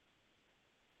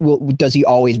 does he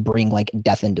always bring, like,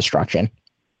 death and destruction?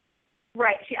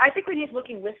 Right. See, I think when he's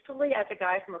looking wistfully at the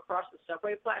guy from across the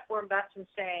subway platform, that's him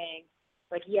saying,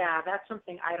 like, yeah, that's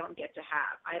something I don't get to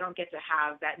have. I don't get to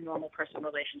have that normal person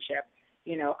relationship.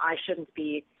 I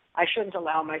shouldn't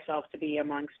allow myself to be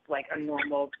amongst, like, a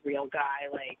normal, real guy,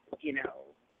 like,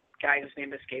 guy whose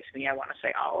name escapes me. I want to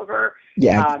say Oliver.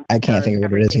 Yeah, I can't think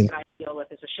of what it is. Everything I deal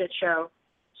with is a shit show.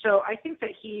 So I think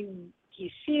that he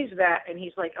sees that and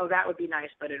he's like, oh, that would be nice,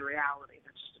 but in reality,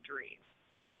 that's just a dream.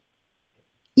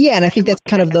 Yeah, and I think that's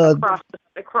kind of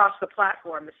across the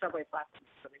platform, the subway platform.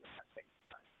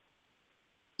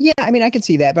 Yeah, I mean, I can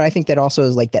see that, but I think that also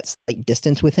is like that slight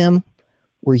distance with him,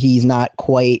 where he's not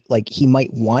quite, like, he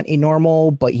might want a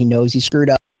normal, but he knows he's screwed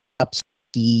up. So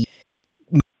he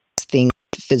makes things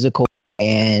physical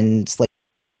and slightly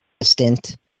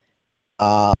distant.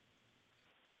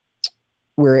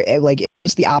 Where, like,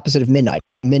 it's the opposite of Midnight.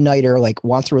 Midnighter, like,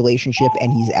 wants a relationship,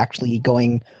 and he's actually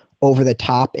going over the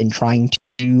top and trying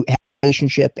to have a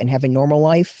relationship and have a normal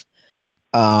life,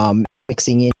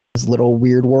 mixing in his little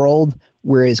weird world.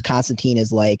 Whereas Constantine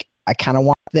is like, I kind of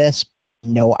want this.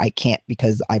 No, I can't,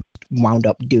 because I wound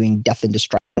up doing death and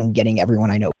destruction, getting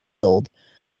everyone I know killed.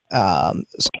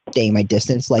 Staying my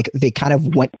distance. Like, they kind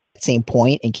of went to the same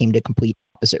point and came to complete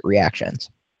opposite reactions.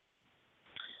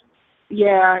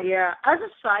 Yeah. As a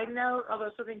side note,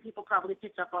 although something people probably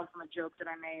picked up on from a joke that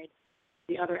I made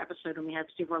the other episode when we had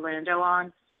Steve Orlando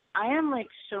on, I am, like,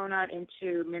 so not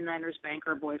into Midnighter's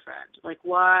banker boyfriend. Like,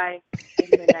 why is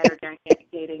Midnighter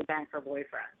dating banker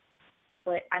boyfriend?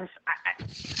 Like,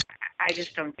 I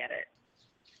just don't get it.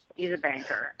 He's a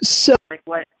banker. So, like,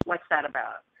 what's that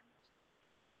about?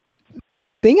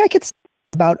 Thing I could say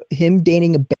about him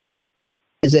dating a banker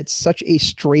is it's such a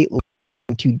straight line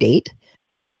to date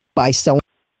by someone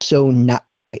so not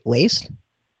laced.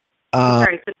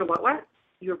 Sorry, so what?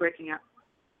 You were breaking up.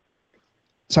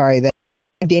 Sorry, that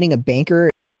I'm dating a banker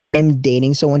and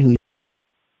dating someone who's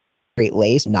straight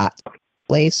laced, not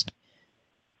laced.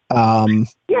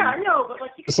 Yeah, no, but,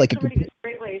 like, you could like somebody who's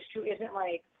straight laced who isn't,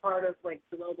 like, part of, like,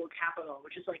 global capital,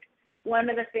 which is, like, one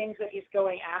of the things that he's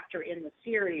going after in the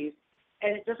series,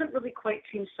 and it doesn't really quite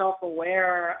seem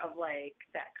self-aware of, like,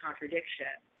 that contradiction.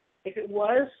 If it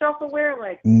was self-aware,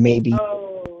 like, maybe,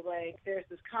 oh, like, there's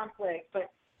this conflict, but,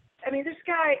 I mean, this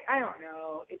guy, I don't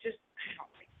know, I don't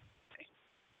like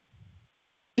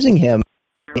using him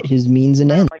his means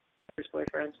and ends. I don't like Midnighter's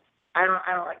boyfriends. I don't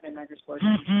like Midnighter's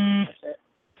boyfriends. That's it.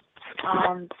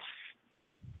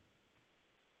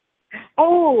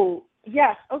 Oh,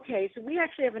 yes. Okay, so we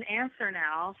actually have an answer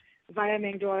now via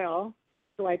Ming Doyle,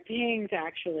 who I pinged,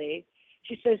 actually.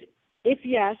 She says, if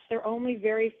yes, they're only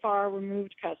very far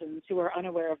removed cousins who are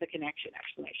unaware of the connection, !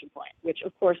 Which,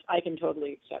 of course, I can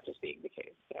totally accept as being the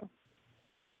case. So.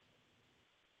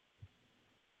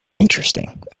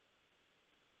 Interesting.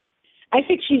 I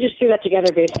think she just threw that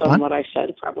together based on what I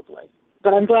said, probably.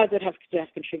 But I'm glad that have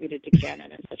contributed to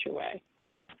canon in such a way.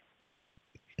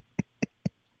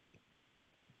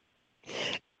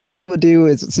 What we'll do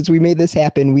is, since we made this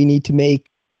happen, we need to make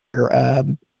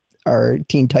our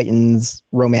Teen Titans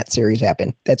romance series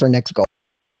happen. That's our next goal.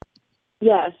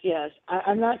 Yes.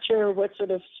 I'm not sure what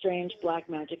sort of strange black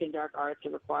magic and dark arts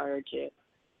are required to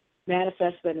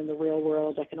manifest that in the real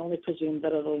world. I can only presume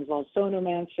that it'll involve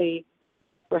sonomancy,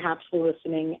 perhaps the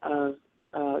listening of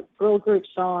girl group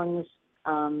songs,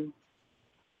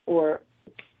 or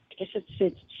I guess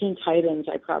it's Teen Titans.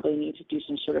 I probably need to do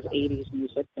some sort of 80s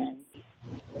music thing.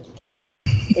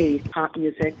 80s pop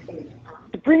music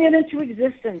to bring it into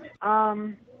existence.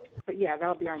 But yeah,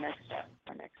 that'll be our next step.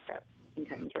 Teen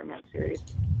Titans romance series.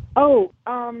 Oh,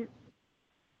 do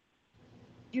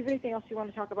you have anything else you want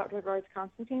to talk about with regards to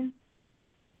Constantine?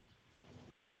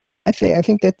 I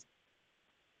think that's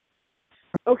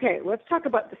okay. Let's talk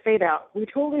about the fade out. We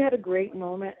totally had a great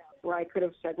moment where I could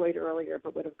have segued earlier,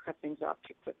 but would have cut things off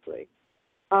too quickly.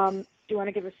 Do you want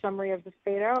to give a summary of the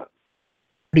fade out?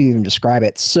 How do you even describe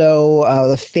it? So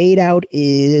the Fade Out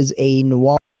is a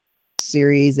noir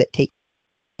series that takes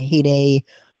heyday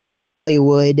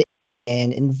Hollywood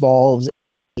and involves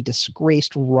a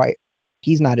disgraced writer.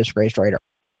 He's not a disgraced writer.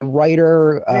 The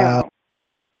writer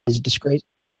is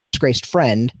disgraced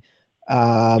friend,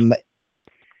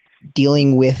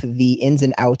 dealing with the ins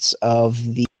and outs of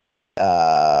the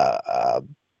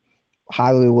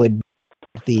Hollywood,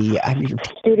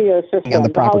 studio system. On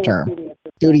the proper term.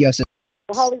 Studio system.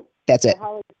 That's it.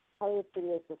 The Hollywood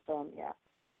studio system, yeah,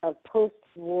 of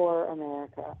post-war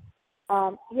America.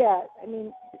 Yeah, I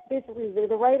mean, basically,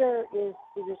 the writer is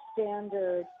your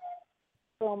standard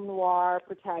film noir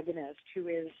protagonist who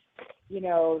is,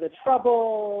 the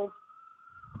troubled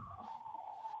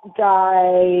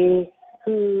guy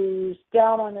who's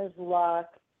down on his luck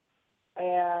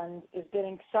and is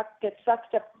gets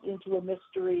sucked up into a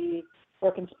mystery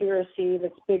or conspiracy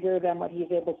that's bigger than what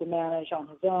he's able to manage on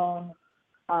his own.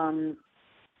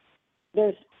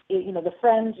 There's, the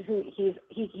friend who he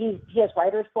has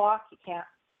writer's block. He can't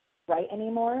write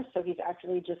anymore, so he's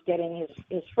actually just getting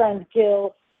his friend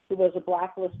Gil, who was a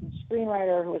blacklisted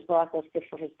screenwriter, who was blacklisted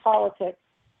for his politics,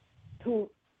 who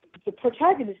the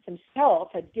protagonist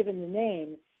himself had given the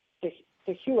name to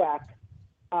HUAC,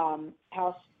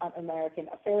 House American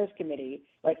Affairs Committee.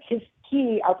 Like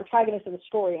our protagonist of the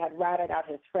story had ratted out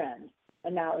his friend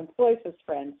and now employs his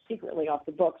friend secretly off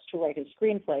the books to write his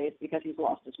screenplays because he's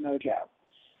lost his mojo.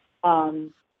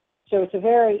 So it's a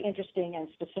very interesting and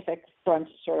specific front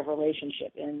sort of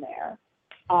relationship in there.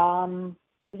 And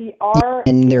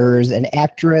there's an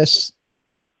actress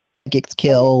that gets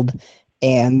killed,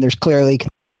 and there's clearly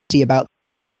see about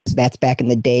that's back in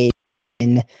the day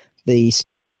when the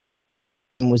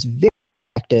was very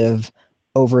active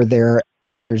over there.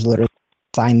 There's literally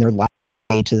signed their life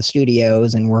to the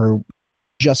studios and were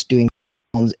just doing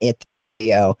films at the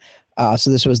studio. So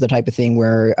this was the type of thing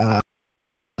where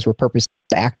were purpose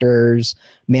actors,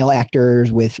 male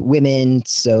actors with women,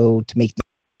 so to make them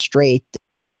straight,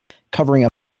 covering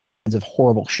up kinds of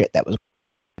horrible shit that was.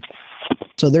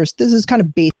 So this is kind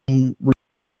of based on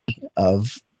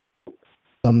of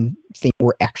some things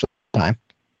were actually at the time.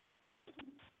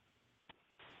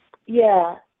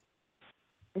 Yeah,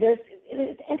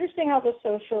 it's interesting how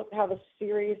the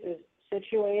series is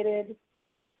situated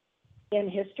in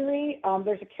history.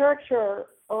 There's a character,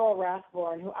 Earl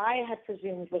Rathborn, who I had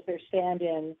presumed was their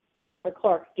stand-in for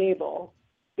Clark Gable,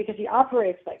 because he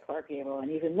operates like Clark Gable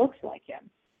and even looks like him.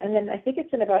 And then I think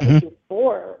it's in about issue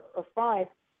 4 or 5,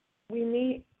 we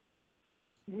meet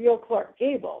real Clark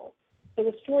Gable. So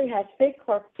the story has fake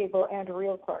Clark Gable and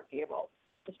real Clark Gable.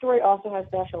 The story also has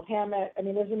Dashiell Hammett. I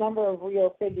mean, there's a number of real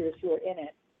figures who are in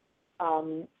it,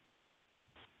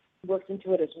 worked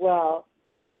into it as well.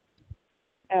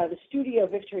 The studio,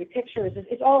 Victory Pictures,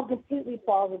 it's all completely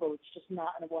plausible. It's just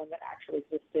not one that actually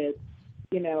existed.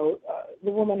 The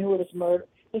woman who was murdered,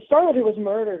 the starlet who was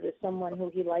murdered is someone who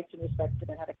he liked and respected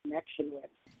and had a connection with.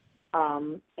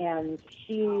 And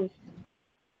she's,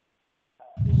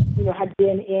 had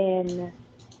been in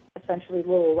essentially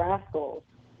Little Rascals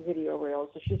video reels.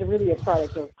 So she's really a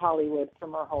product of Hollywood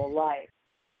from her whole life.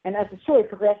 And as the story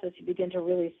progresses, you begin to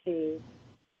really see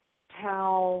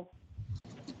how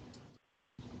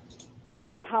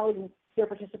their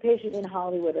participation in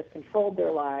Hollywood has controlled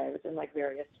their lives in like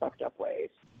various fucked up ways.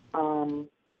 One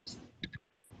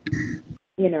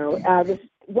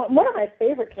of my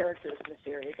favorite characters in the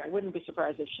series, I wouldn't be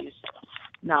surprised if she's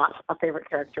not a favorite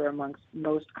character amongst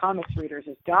most comics readers,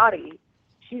 is Dottie.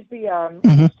 She's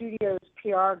the studio's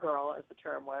PR girl, as the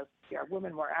term was, PR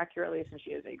woman more accurately, since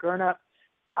she is a grown-up.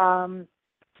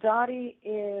 Dottie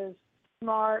is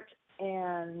smart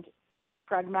and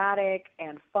pragmatic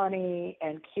and funny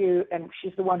and cute, and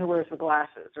she's the one who wears the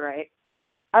glasses, right?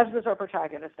 As does our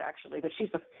protagonist, actually, but she's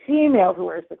the female who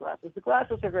wears the glasses. The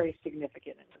glasses are very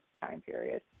significant in this time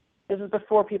period. This is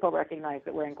before people recognized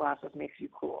that wearing glasses makes you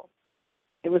cool.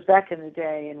 It was back in the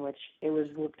day in which it was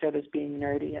looked at as being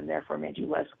nerdy and therefore made you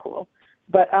less cool.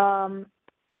 But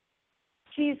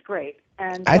she's great,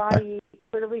 and Dottie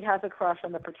clearly has a crush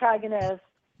on the protagonist,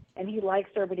 and he likes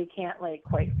her, but he can't like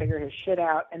quite figure his shit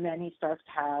out. And then he starts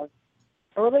to have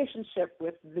a relationship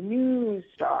with the news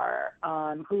star,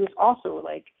 who is also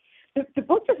like, the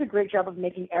book does a great job of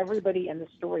making everybody in the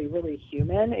story really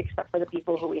human, except for the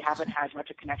people who we haven't had much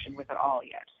of a connection with at all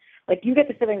yet. Like, you get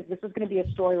the feeling this is going to be a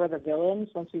story where the villains,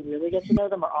 once we really get to know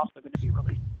them, are also going to be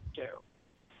really too.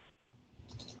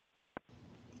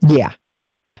 Yeah.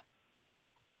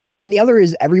 The other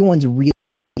is everyone's really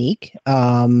unique.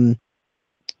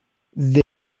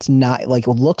 It's not like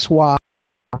looks-wise,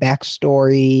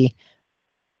 backstory.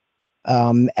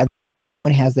 Everyone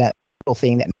has that little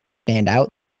thing that stand out.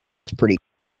 It's pretty.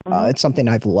 It's something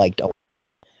I've liked a lot.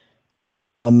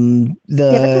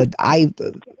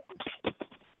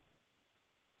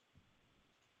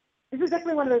 This is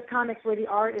definitely one of those comics where the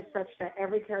art is such that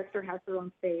every character has their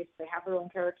own face, they have their own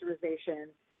characterization.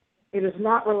 It is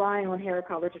not relying on hair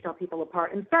color to tell people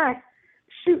apart. In fact,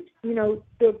 the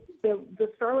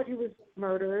starlet who was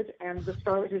murdered and the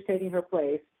starlet who's taking her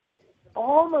place,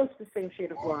 almost the same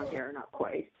shade of blonde hair, not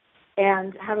quite,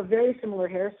 and have a very similar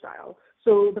hairstyle.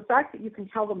 So the fact that you can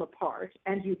tell them apart,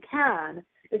 and you can,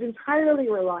 is entirely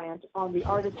reliant on the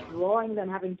artist drawing them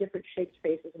having different shaped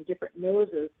faces and different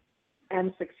noses,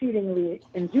 and succeedingly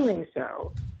in doing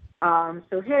so.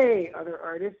 So hey, other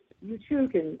artists, you too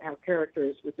can have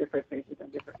characters with different faces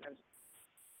and different noses.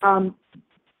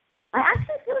 I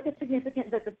actually feel like it's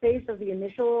significant that the face of the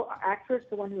initial actress,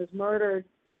 the one who was murdered,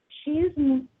 she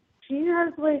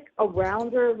has like a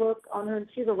rounder look on her.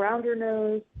 She has a rounder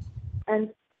nose,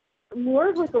 and more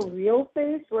of like a real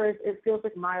face, whereas it feels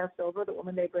like Maya Silver, the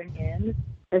woman they bring in,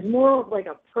 is more of like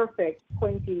a perfect,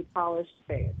 pointy, polished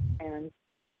face. And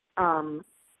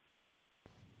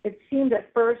it seemed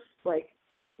at first like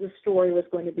the story was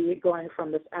going to be going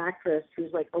from this actress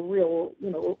who's like a real,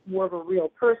 more of a real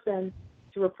person,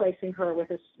 to replacing her with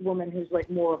this woman who's like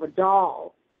more of a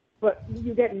doll. But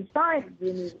you get inside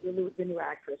the new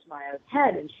actress, Maya's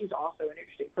head, and she's also an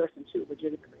interesting person too,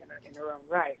 legitimately in her own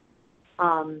right.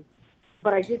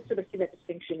 But I did sort of see that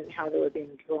distinction in how they were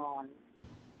being drawn.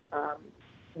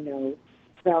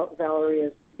 Valerie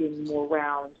as being more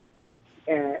round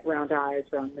eyes,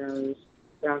 round nose,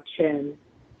 round chin,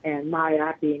 and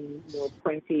Maya being more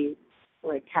pointy,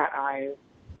 like cat eyes,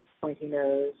 pointy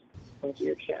nose,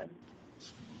 pointier chin.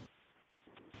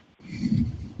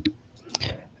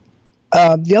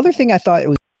 The other thing I thought it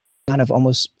was kind of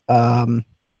almost proto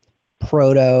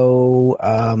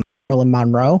Marilyn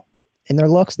Monroe in their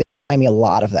looks. They remind me a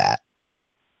lot of that.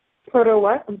 Proto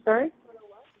what? I'm sorry?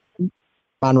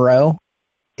 Monroe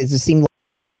is the same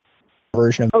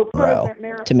version of Monroe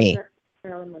to me.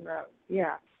 Marilyn Monroe,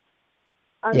 yeah.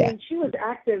 I mean, she was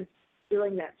active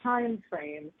during that time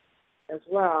frame as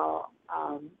well.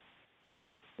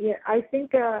 I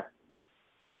think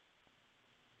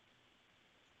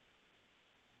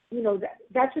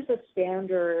that's just a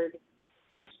standard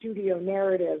studio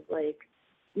narrative. Like,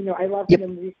 I love in the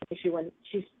recent issue when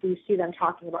we see them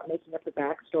talking about making up the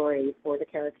backstory for the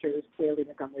characters clearly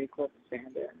Montgomery Clift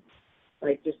stand-in.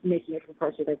 Like, just making it from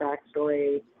parts of their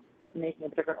backstory, making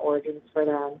up different origins for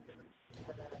them.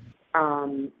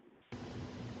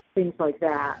 Things like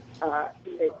that.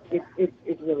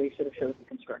 It really sort of shows the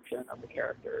construction of the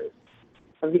characters,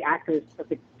 of the actors, of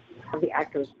the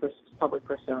actor's public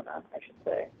persona, I should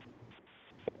say.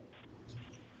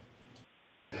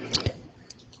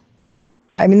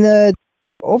 I mean, the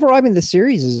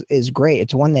series is great.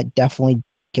 It's one that definitely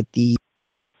get the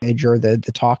image or the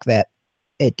talk that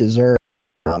it deserves.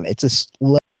 It's a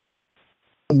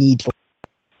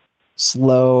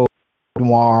slow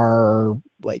noir,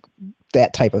 like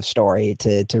that type of story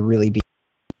to really be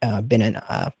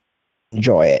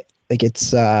enjoy it. Like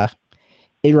it's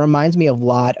It reminds me a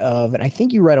lot of, and I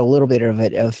think you read a little bit of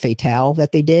it, of Fatale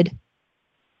that they did.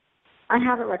 I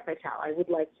haven't read Fatale. I would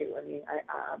like to. I mean,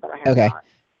 but I have not.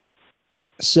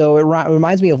 So it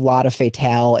reminds me of a lot of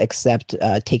Fatale, except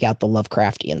take out the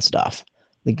Lovecraftian stuff.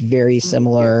 Like very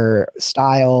similar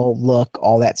style, look,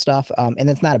 all that stuff. And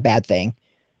that's not a bad thing.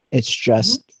 It's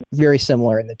just very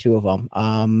similar in the two of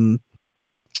them.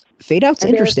 Fade Out's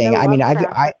interesting. I mean,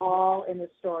 I all in the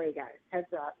story, guys.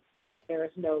 Heads up, there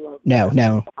is no Lovecraft.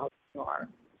 No.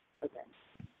 Okay.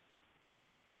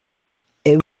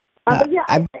 But yeah,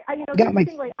 I you know, got my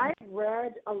thing, like I've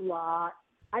read a lot.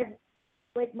 I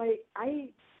spent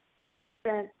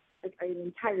like an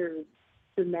entire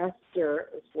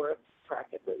semester's worth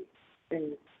practically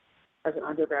as an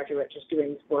undergraduate just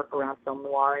doing work around film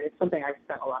noir, and it's something I've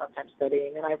spent a lot of time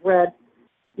studying. And I've read,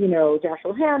 you know,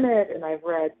 Dashiell Hammett, and I've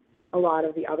read a lot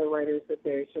of the other writers that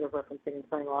they're sort of referencing and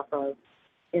playing off of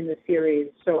in the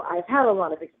series. So I've had a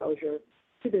lot of exposure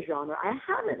to the genre. I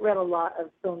haven't read a lot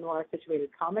of film noir situated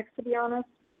comics, to be honest,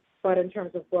 but in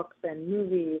terms of books and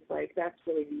movies, like that's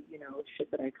really, you know,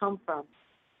 shit that I come from.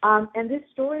 And this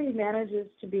story manages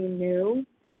to be new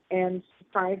and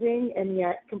surprising, and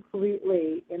yet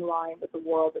completely in line with the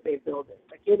world that they've built.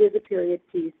 Like, it is a period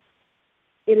piece.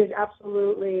 It is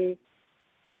absolutely,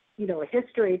 you know, a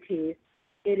history piece.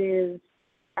 It is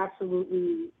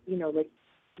absolutely, you know, like,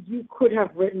 you could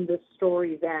have written this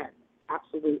story then,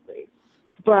 absolutely.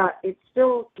 But it's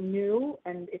still new,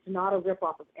 and it's not a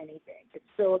ripoff of anything. It's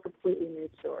still a completely new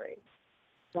story.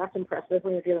 That's impressive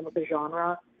when you're dealing with a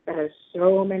genre that has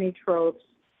so many tropes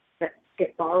that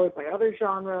get borrowed by other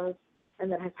genres,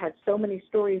 and that has had so many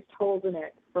stories told in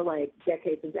it for like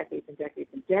decades and decades and decades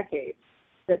and decades,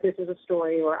 that this is a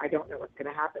story where I don't know what's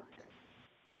going to happen.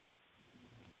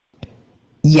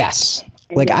 Yes.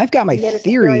 And like, yet, I've got my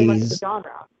theories.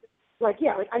 Genre. Like,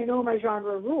 yeah, like I know my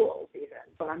genre rules even,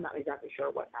 but I'm not exactly sure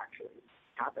what actually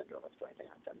happened or what's going to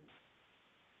happen.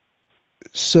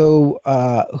 So,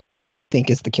 who do you think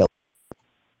is the killer?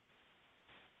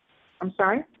 I'm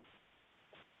sorry?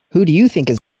 Who do you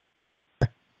think is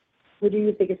Who do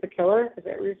you think is the killer? Is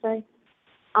that what you're saying?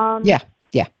 Yeah.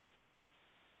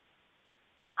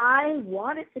 I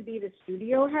want it to be the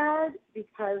studio head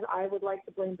because I would like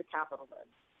to blame the capitalist.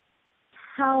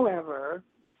 However,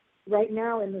 right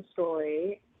now in the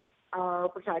story, our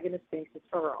protagonist thinks it's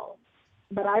Earl.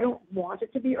 But I don't want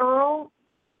it to be Earl,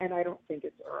 and I don't think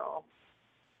it's Earl.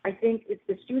 I think it's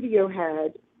the studio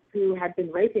head who had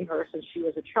been raping her since she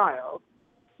was a child.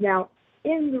 Now,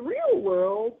 in the real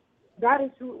world, that is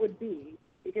who it would be,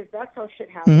 because that's how shit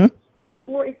happens.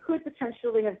 Mm-hmm. Or it could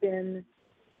potentially have been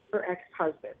her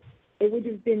ex-husband. It would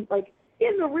have been, like,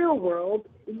 in the real world,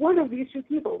 one of these two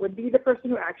people would be the person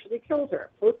who actually killed her.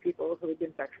 Both people who had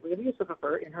been sexually abusive of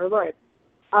her in her life.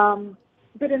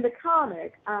 But in the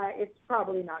comic, it's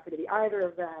probably not going to be either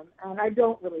of them, and I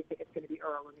don't really think it's going to be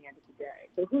Earl in the end of the day.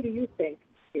 So who do you think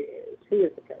it is? Who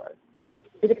is the killer? Do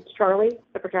you think it's Charlie,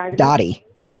 the protagonist? Dottie.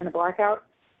 In a blackout?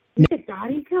 You think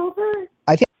Dottie killed her?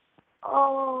 I think.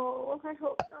 Oh, I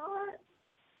hope not.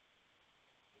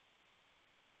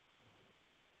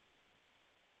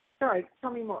 Sorry,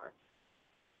 tell me more.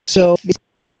 So,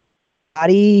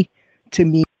 Dottie, to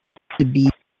me, to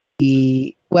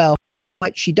be, well,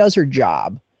 but she does her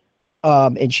job,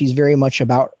 and she's very much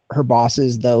about her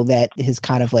bosses, though that has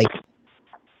kind of like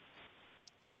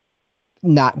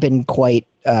not been quite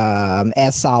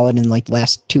as solid in like the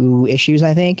last 2 issues,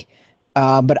 I think.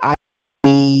 But I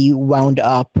wound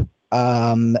up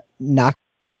knocking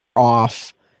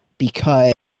off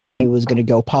because it was going to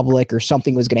go public or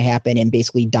something was going to happen, and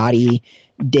basically Dottie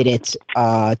did it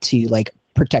to like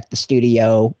protect the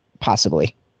studio,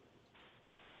 possibly.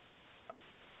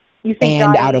 You think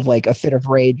and Dottie, out of like a fit of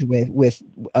rage with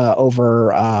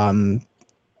over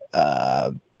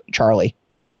Charlie.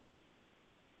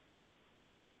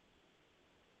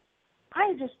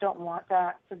 I just don't want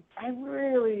that. I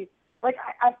really like.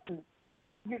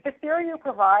 The theory you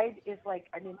provide is like.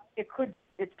 I mean,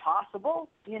 it's possible.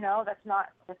 You know, that's not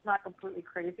completely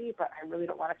crazy. But I really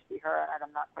don't want it to be her, and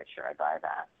I'm not quite sure I buy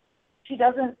that. She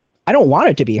doesn't. I don't want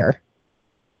it to be her.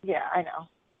 Yeah, I know.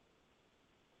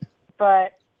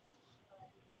 But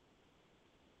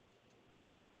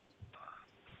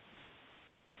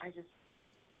I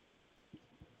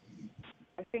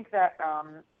think that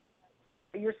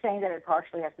you're saying that it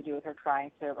partially has to do with her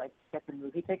trying to like get the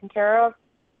movie taken care of.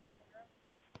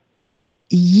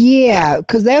 Yeah,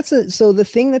 because so the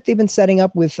thing that they've been setting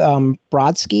up with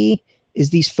Brodsky is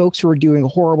these folks who are doing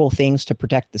horrible things to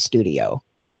protect the studio.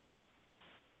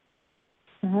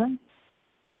 Mm-hmm.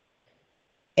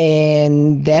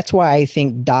 And that's why I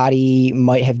think Dottie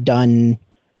might have done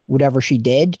whatever she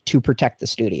did to protect the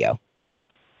studio.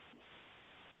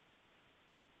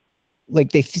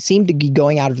 Like they seem to be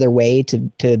going out of their way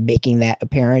to making that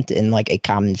apparent in like a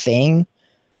common thing,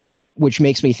 which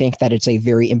makes me think that it's a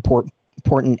very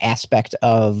important aspect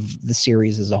of the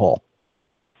series as a whole.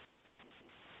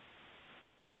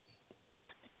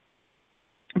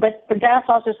 But that's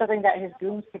also something that his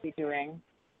goons could be doing.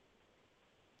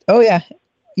 Oh yeah,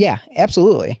 yeah,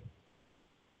 absolutely.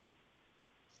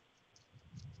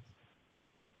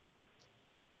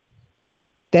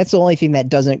 That's the only thing that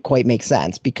doesn't quite make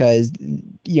sense because,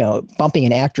 you know, bumping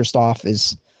an actress off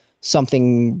is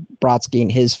something Brodsky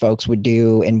and his folks would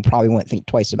do and probably wouldn't think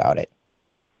twice about it.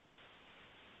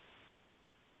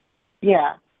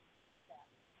 Yeah.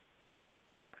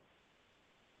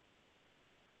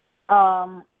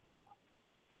 I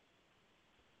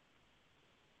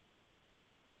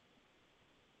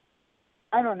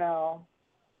don't know.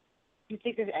 Do you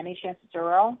think there's any chance it's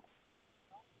Earl?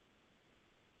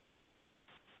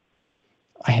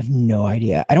 I have no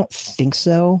idea. I don't think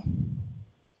so.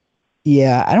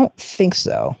 Yeah, I don't think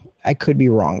so. I could be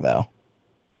wrong, though.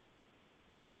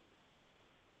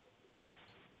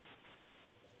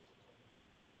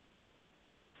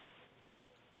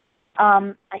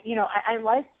 You know, I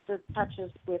like the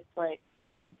touches with, like,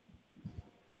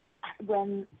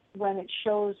 when it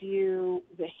shows you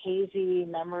the hazy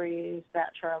memories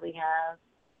that Charlie has,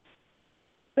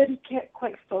 but he can't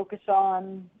quite focus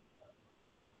on.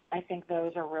 I think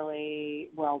those are really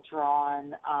well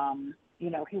drawn. You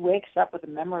know, he wakes up with a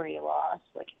memory loss.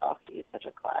 Like, oh, he's such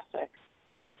a classic.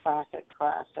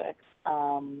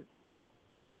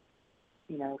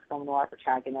 You know, film noir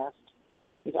protagonist.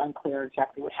 It's unclear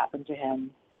exactly what happened to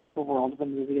him. The world of the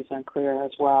movie is unclear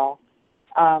as well.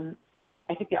 I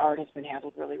think the art has been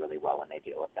handled really, really well when they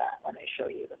deal with that, when they show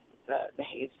you the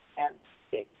haze and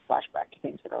big flashback to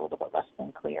things that are a little bit less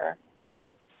than clear.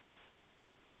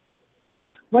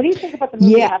 What do you think about the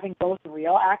movie having both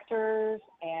real actors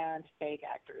and fake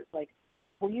actors? Like,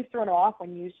 were you thrown off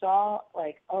when you saw,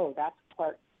 like, oh, that's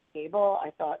Clark Gable?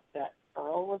 I thought that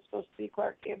Earl was supposed to be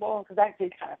Clark Gable? Because that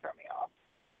did kind of throw me off.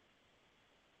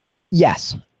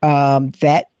 Yes,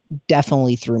 that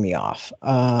definitely threw me off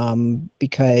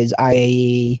because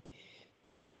I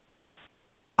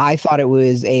thought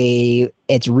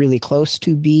it's really close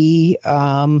to be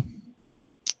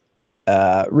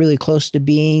really close to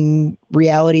being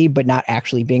reality, but not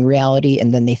actually being reality.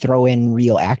 And then they throw in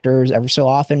real actors every so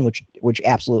often, which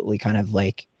absolutely kind of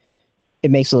like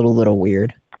it makes it a little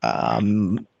weird.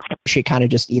 She kind of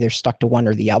just either stuck to one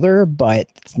or the other, but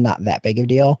it's not that big of a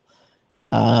deal.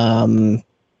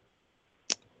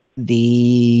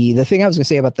 The thing I was going to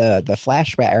say about the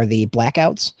flashback or the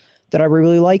blackouts that I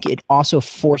really like, it also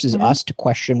forces us to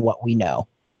question what we know,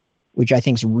 which I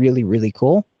think is really, really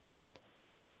cool.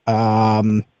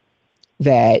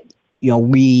 That, you know,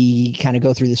 we kind of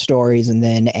go through the stories, and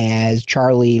then as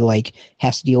Charlie like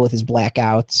has to deal with his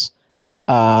blackouts,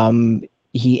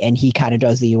 he kind of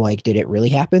does the like, did it really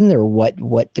happen, or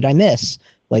what did I miss?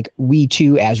 Like, we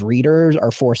too as readers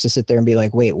are forced to sit there and be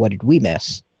like, wait, what did we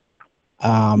miss?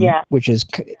 Which is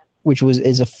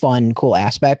a fun, cool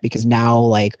aspect, because now,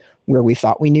 like, where we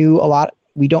thought we knew a lot,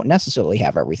 we don't necessarily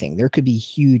have everything. There could be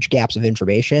huge gaps of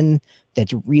information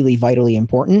that's really vitally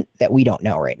important that we don't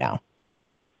know right now.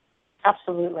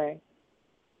 Absolutely.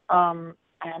 I'm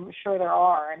sure there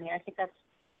are. I mean, I think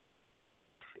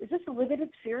is this a limited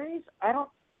series? I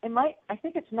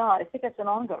think it's not. I think it's an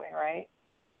ongoing, right?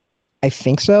 I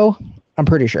think so. I'm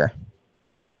pretty sure.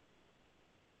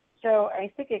 So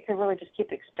I think it could really just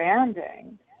keep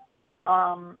expanding.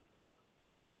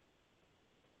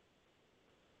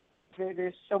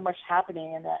 There's so much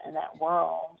happening in that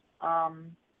world.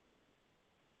 And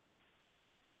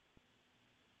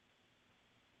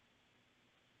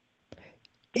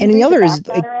the other is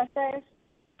essays?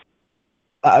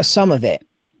 Some of it.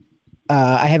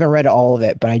 I haven't read all of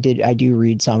it, but I do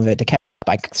read some of it to catch up.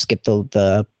 I skipped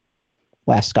the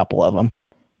last couple of them.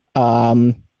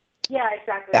 Yeah,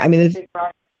 exactly. I mean,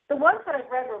 the ones that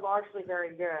I've read were largely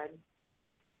very good.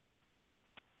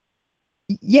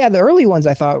 Yeah, the early ones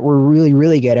I thought were really,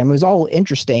 really good. I mean, it was all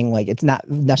interesting. Like, it's not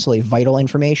necessarily vital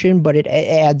information, but it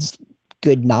adds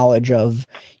good knowledge of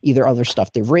either other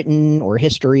stuff they've written or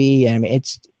history. And I mean,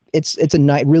 it's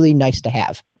really nice to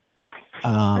have.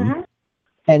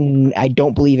 And I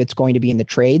don't believe it's going to be in the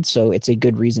trade, so it's a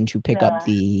good reason to pick up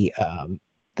the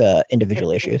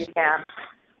individual issues. Yeah.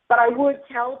 But I would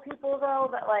tell people, though,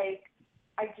 that, like,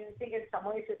 I do think in some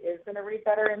ways it is going to read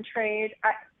better in trade.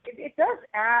 It does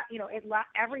add, you know,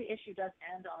 every issue does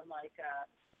end on, like,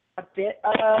 a bit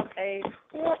of a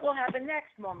what will happen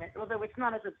next moment, although it's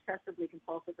not as obsessively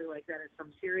compulsively like that as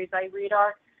some series I read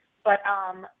are. But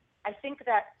I think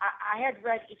that I had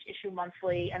read each issue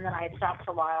monthly, and then I had stopped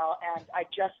for a while, and I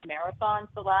just marathoned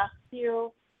the last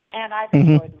few, and I've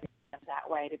enjoyed reading them that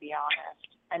way, to be honest.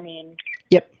 I mean,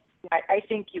 yep. I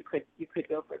think you could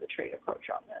go for the trade approach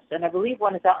on this, and I believe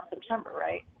one is out in September,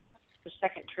 right? The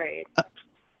second trade.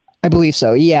 I believe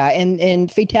so. Yeah,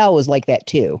 and Fatale was like that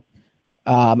too.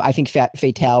 I think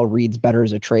Fatale reads better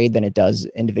as a trade than it does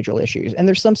individual issues, and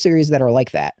there's some series that are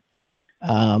like that.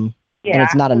 And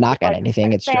it's not a knock on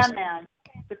anything. It's just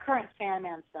the current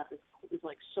Sandman stuff is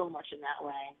like so much in that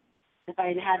way. If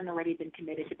I hadn't already been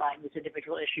committed to buying these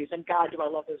individual issues, and God, do I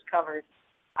love those covers,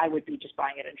 I would be just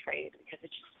buying it in trade because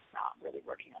it's just not really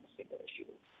working on a single issue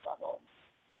level.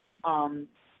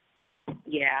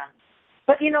 Yeah.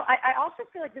 But, I also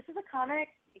feel like this is a comic,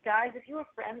 guys, if you have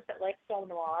friends that like film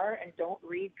noir and don't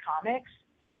read comics,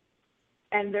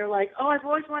 and they're like, oh, I've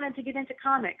always wanted to get into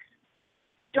comics,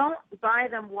 don't buy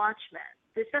them Watchmen.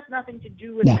 This has nothing to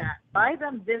do with that. Buy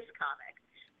them this comic.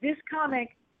 This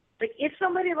comic, like, if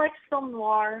somebody likes film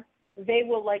noir, they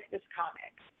will like this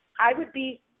comic. I would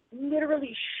be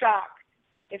literally shocked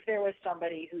if there was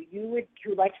somebody who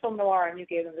liked film noir and you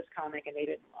gave them this comic and they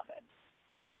didn't love it.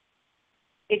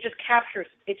 It just captures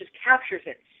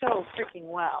it so freaking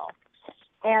well.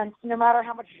 And no matter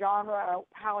how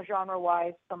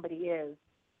genre-wise somebody is,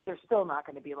 they're still not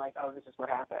going to be like, oh, this is what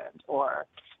happened, or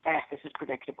this is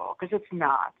predictable, because it's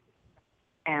not.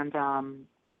 And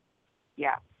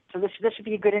yeah, so this should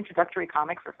be a good introductory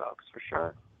comic for folks, for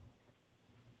sure.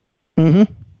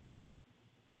 Mm-hmm.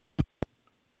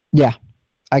 Yeah,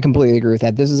 I completely agree with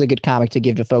that. This is a good comic to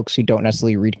give to folks who don't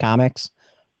necessarily read comics,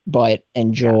 but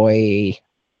enjoy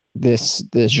this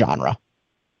genre.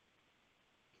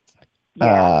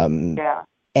 Yeah.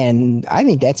 And I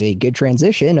think that's a good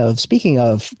transition of, speaking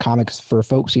of comics for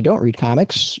folks who don't read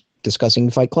comics, discussing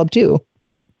Fight Club 2.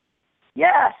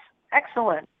 Yes,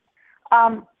 excellent.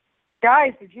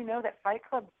 Guys, did you know that Fight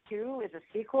Club 2 is a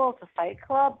sequel to Fight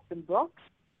Club, the book?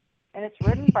 And it's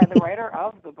written by the writer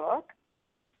of the book?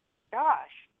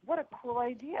 Gosh, what a cool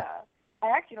idea. I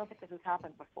actually don't think this has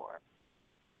happened before.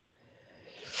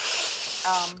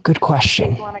 Good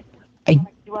question. Do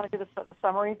you want to do the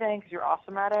summary thing because you're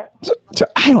awesome at it? So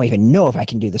I don't even know if I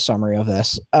can do the summary of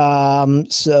this.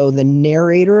 So the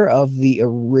narrator of the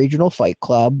original Fight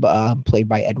Club, played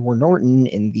by Edward Norton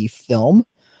in the film,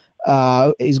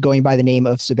 is going by the name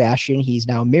of Sebastian. He's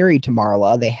now married to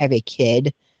Marla. They have a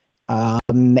kid,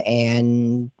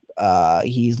 and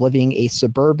he's living a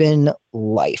suburban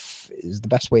life, is the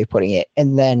best way of putting it.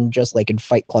 And then, just like in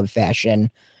Fight Club fashion,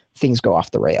 things go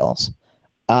off the rails.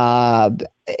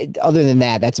 Other than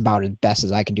that, that's about as best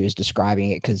as I can do is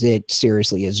describing it, because it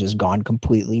seriously has just gone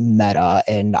completely meta,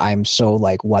 and I'm so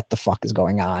like, what the fuck is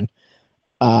going on?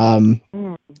 But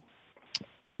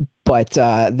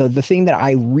the thing that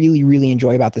I really, really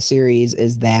enjoy about the series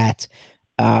is that,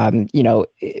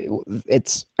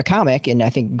 it's a comic, and I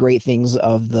think great things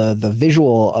of the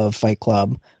visual of Fight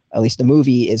Club, at least the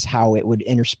movie, is how it would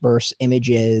intersperse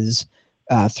images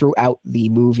throughout the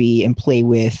movie and play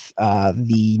with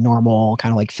the normal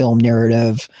kind of like film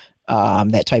narrative,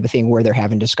 that type of thing, where they're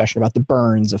having discussion about the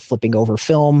burns of flipping over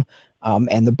film,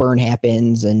 and the burn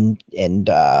happens, and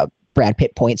Brad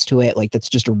Pitt points to it. Like, that's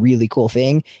just a really cool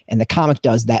thing. And the comic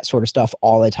does that sort of stuff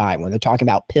all the time. When they're talking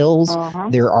about pills,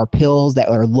 there are pills that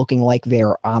are looking like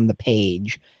they're on the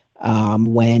page.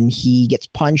 When he gets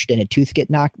punched and a tooth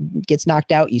gets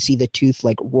knocked out, you see the tooth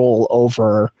like roll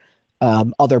over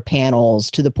other panels,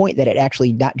 to the point that it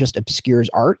actually not just obscures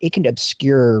art, it can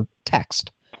obscure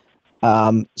text.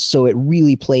 So it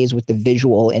really plays with the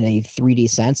visual in a 3D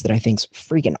sense that I think is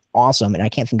freaking awesome. And I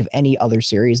can't think of any other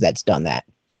series that's done that.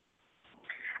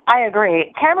 I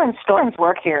agree. Cameron Storm's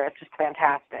work here is just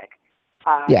fantastic.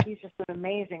 He's just an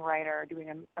amazing writer.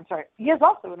 He is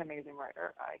also an amazing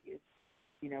writer. He's,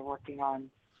 working on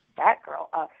Batgirl.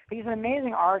 But he's an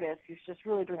amazing artist who's just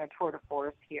really doing a tour de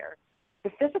force here. The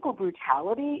physical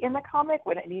brutality in the comic,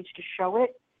 when it needs to show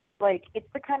it, like, it's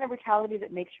the kind of brutality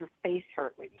that makes your face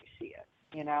hurt when you see it,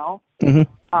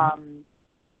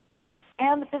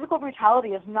 And the physical brutality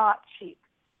is not cheap.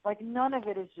 Like, none of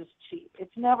it is just cheap.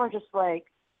 It's never just like,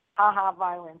 haha,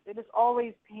 violence. It is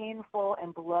always painful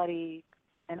and bloody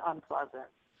and unpleasant.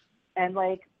 And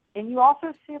you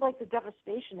also see, like, the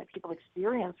devastation that people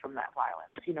experience from that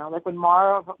violence, like when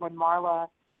Marla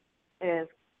is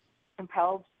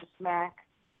compelled to smack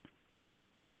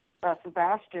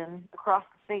Sebastian across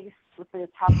the face with the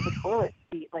top of the toilet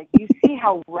seat. Like, you see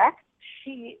how wrecked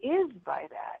she is by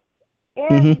that.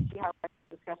 And you see how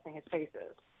disgusting his face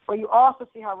is. but you also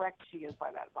see how wrecked she is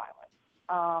by that violence.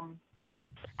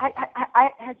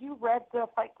 Have you read the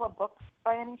Fight Club books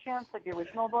by any chance, like the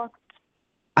original book?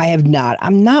 I have not.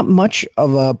 I'm not much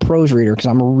of a prose reader because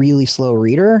I'm a really slow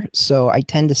reader, so I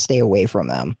tend to stay away from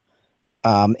them.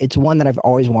 It's one that I've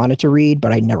always wanted to read,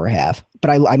 but I never have. But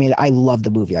I mean, I love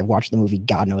the movie. I've watched the movie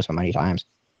God knows how many times.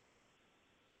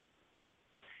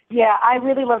 Yeah, I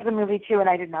really loved the movie too, and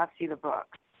I did not see the book.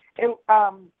 The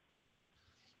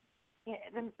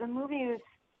movie is,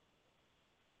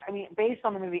 I mean, based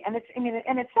on the movie, and it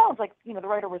sounds like, you know, the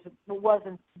writer was and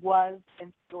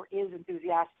or is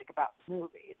enthusiastic about the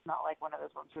movie. It's not like one of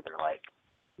those ones where they're like,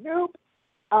 nope.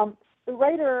 The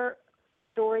writer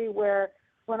story where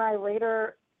when I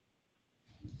later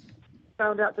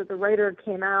found out that the writer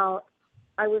came out,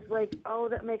 I was like, oh,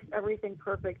 that makes everything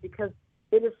perfect, because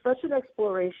it is such an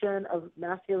exploration of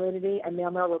masculinity and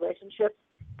male-male relationships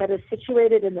that is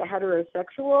situated in the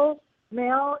heterosexual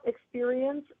male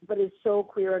experience, but is so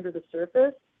queer under the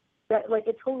surface that, like,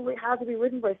 it totally has to be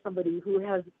written by somebody who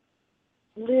has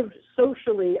lived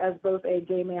socially as both a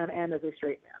gay man and as a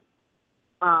straight man.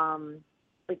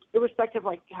 Like, irrespective of,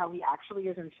 like, how he actually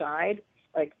is inside,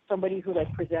 like, somebody who, like,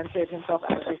 presented himself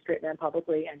as a straight man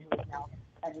publicly and who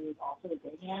is also a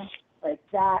gay man, like,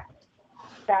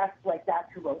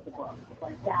 that's who wrote the book.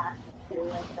 Like, that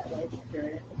experience, that life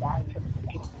experience, that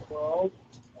interpretation of the world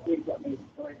is what made the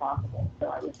story possible. So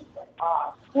I was just like,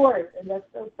 of course, and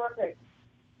that's so perfect.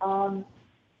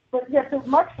 But yeah, so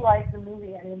much like the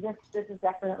movie, I mean, this is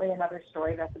definitely another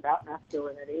story that's about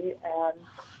masculinity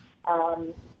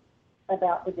and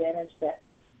about the damage that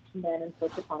men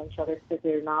inflict upon each other because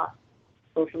they're not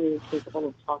socially capable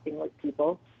of talking like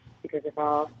people because of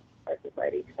how our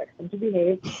society expects them to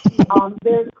behave.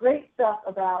 There's great stuff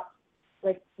about,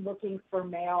 like, looking for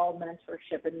male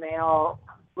mentorship and male,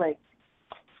 like,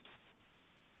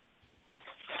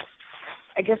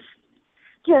 I guess,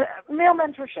 yeah, male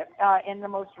mentorship in the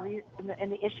most in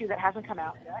the issue that hasn't come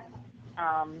out yet.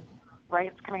 Right,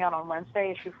 it's coming out on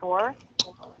Wednesday, issue 4.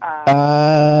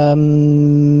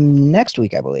 Next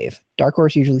week, I believe. Dark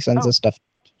Horse usually sends us stuff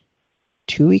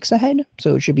 2 weeks ahead,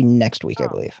 so it should be next week, I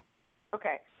believe.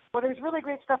 Okay. Well, there's really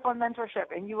great stuff on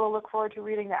mentorship, and you will look forward to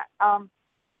reading that.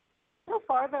 So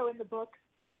far, though, in the book,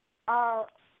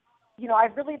 you know,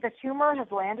 the humor has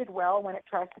landed well. When it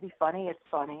tries to be funny, it's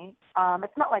funny.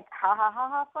 It's not like ha ha ha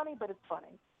ha funny, but it's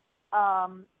funny. I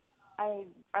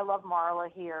love Marla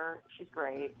here. She's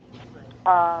great.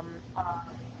 I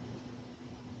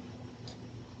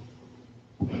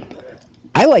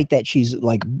like that she's,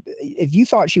 like, if you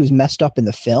thought she was messed up in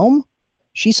the film,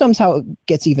 she somehow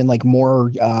gets even, like,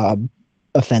 more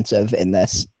offensive in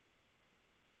this.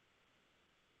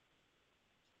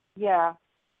 Yeah,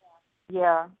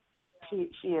 she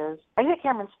is. I think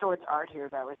Cameron Stewart's art here,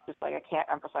 though, is just, like, I can't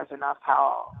emphasize enough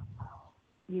how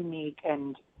unique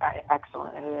and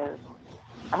excellent it is.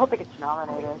 I hope it gets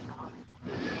nominated.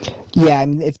 Yeah, I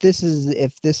mean, if this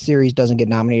series doesn't get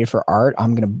nominated for art,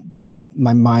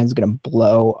 my mind's gonna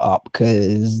blow up,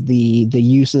 because the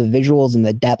use of the visuals and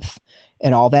the depth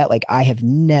and all that, like, I have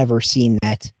never seen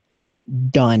that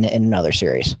done in another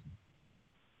series.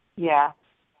 Yeah,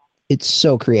 it's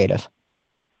so creative.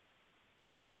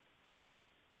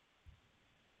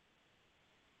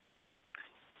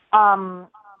 I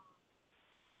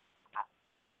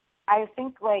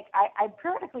think, like, I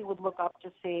periodically would look up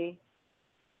to see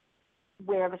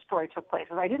where the story took place,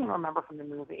 because I didn't remember from the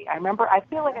movie. I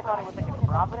feel like I thought it was like in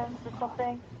Providence or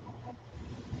something.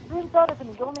 I thought it was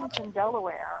in Wilmington,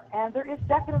 Delaware, and there is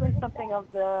definitely something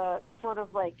of the sort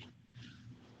of, like,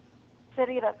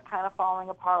 city that's kind of falling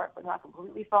apart, but not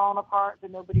completely falling apart,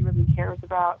 that nobody really cares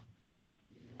about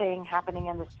happening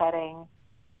in the setting.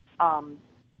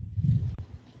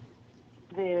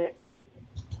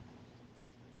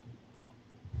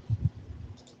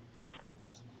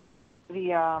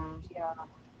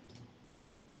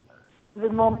 The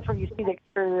moments where you see the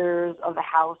exteriors of the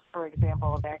house, for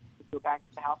example, if I go back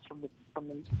to the house from the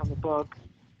book,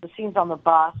 the scenes on the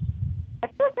bus. I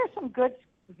feel like there's some good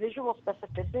visual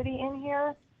specificity in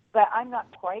here that I'm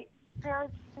not quite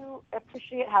prepared to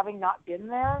appreciate, having not been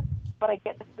there. But I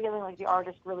get the feeling like the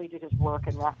artist really did his work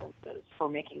and references for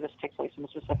making this take place in a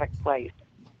specific place,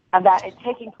 and that it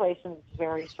taking place in this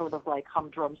very sort of like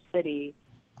humdrum city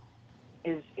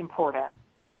is important.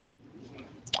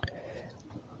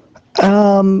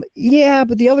 Yeah,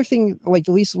 but the other thing, like,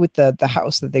 at least with the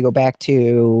house that they go back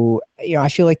to, you know, I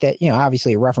feel like that, you know,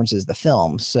 obviously it references the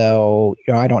film. So,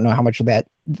 you know, I don't know how much of that,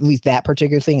 at least that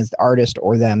particular thing, is the artist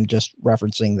or them just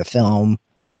referencing the film,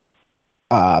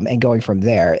 and going from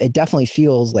there. It definitely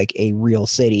feels like a real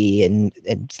city and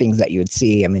things that you would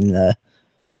see. I mean,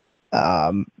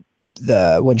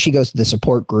 When she goes to the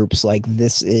support groups, like,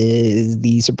 this is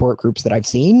the support groups that I've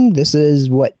seen. This is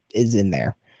what is in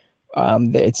there.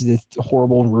 It's this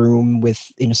horrible room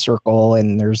in a circle,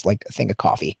 and there's like a thing of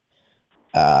coffee.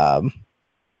 Not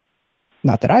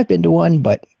that I've been to one,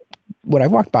 but when I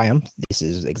walked by them, this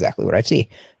is exactly what I see.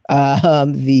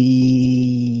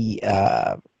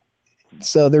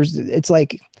 So it's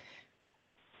like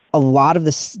a lot of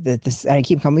this, I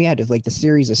keep coming at it, like the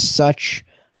series is such,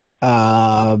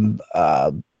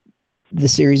 the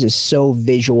series is so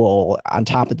visual on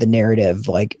top of the narrative.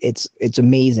 Like it's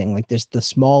amazing. Like there's the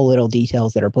small little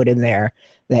details that are put in there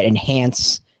that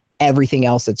enhance everything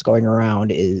else that's going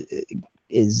around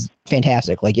is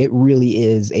fantastic. Like it really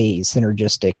is a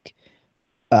synergistic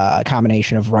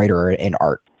combination of writer and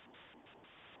art.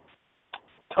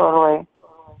 Totally.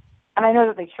 And I know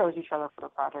that they chose each other for the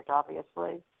project,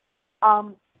 obviously.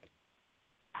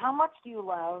 How much do you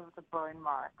love the burn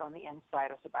mark on the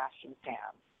inside of Sebastian's hand?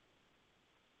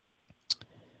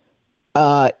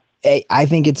 I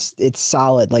think it's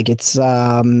solid. Like it's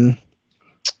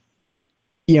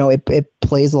it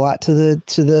plays a lot to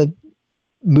the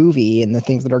movie and the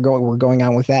things that were going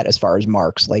on with that as far as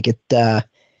marks. Like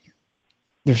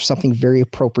there's something very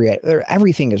appropriate.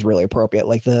 Everything is really appropriate.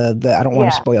 Like the I don't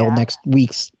want to spoil next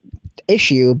week's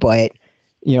issue, but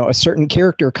a certain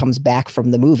character comes back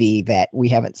from the movie that we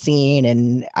haven't seen,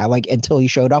 and until he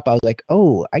showed up, I was like,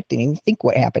 oh, I didn't even think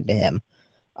what happened to him.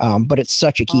 But it's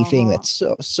such a key thing that's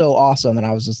so awesome, and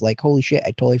I was just like, holy shit,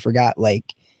 I totally forgot.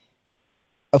 Like,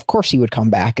 of course he would come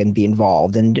back and be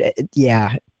involved, and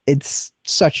it's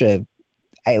such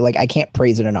I can't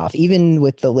praise it enough. Even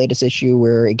with the latest issue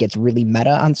where it gets really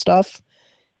meta on stuff,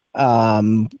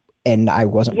 and I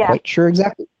wasn't quite sure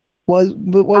exactly what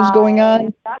was going on.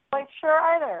 I'm not quite sure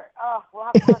either. Oh, we'll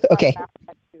have to talk about okay.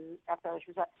 After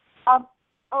issues. But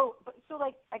so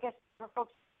like, I guess for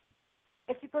folks,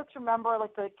 if you folks remember,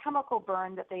 like the chemical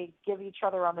burn that they give each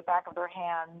other on the back of their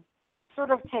hand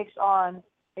sort of takes on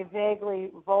a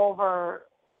vaguely vulvic,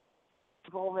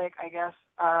 I guess,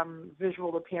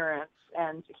 visual appearance,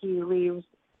 and he leaves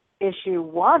issue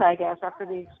 1, I guess, after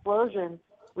the explosion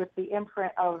with the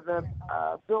imprint of the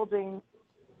building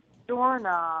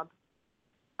doorknob,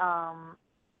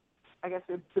 I guess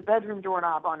the bedroom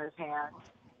doorknob on his hand,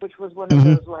 which was one of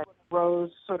those like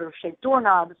rose sort of shaped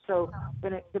doorknobs. So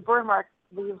when the burn mark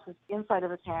leaves the inside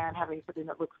of his hand, having something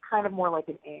that looks kind of more like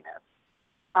an anus.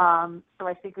 So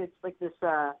I think it's like this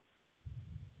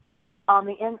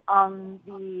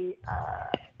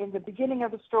in the beginning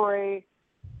of the story.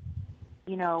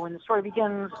 When the story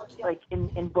begins, like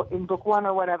in book 1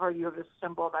 or whatever, you have this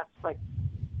symbol that's like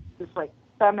this like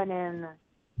feminine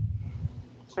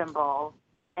symbol,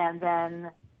 and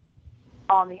then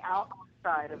on the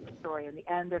outside of the story, in the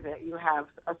end of it, you have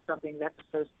something that's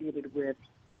associated with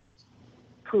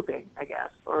pooping, I guess,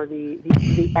 or the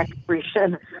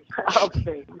excretion of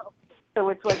things. So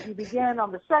it's like you begin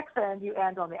on the sex end, you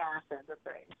end on the ass end of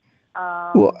things.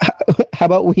 Well, how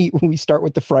about we start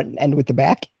with the front and end with the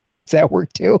back? Does that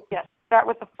work too? Yes, start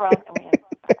with the front and we end with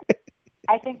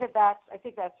the back. I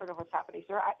think that's sort of what's happening.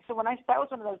 So that was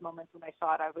one of those moments when I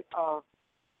saw it, I was like, oh,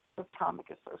 this comic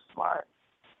is so smart.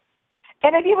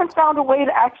 And it even found a way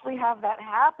to actually have that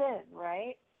happen,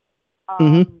 right?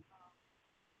 I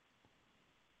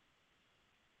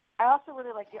also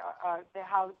really like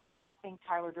how I think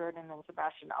Tyler Durden and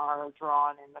Sebastian are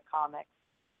drawn in the comic.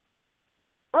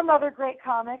 Another great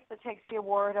comic that takes the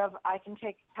award of I can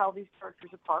tell these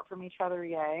characters apart from each other,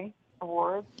 yay,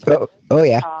 award. Oh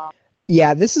yeah.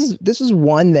 Yeah, this is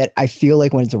one that I feel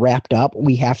like when it's wrapped up,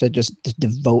 we have to just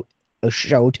devote a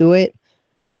show to it,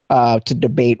 to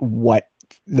debate what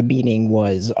the meaning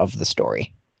was of the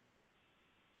story.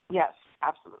 Yes,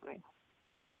 absolutely.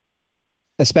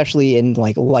 Especially in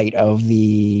like light of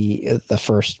the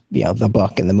first, the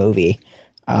book and the movie,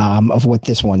 of what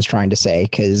this one's trying to say,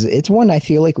 because it's one I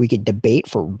feel like we could debate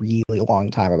for a really long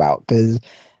time about, because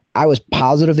I was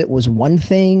positive it was one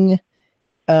thing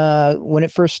when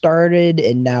it first started,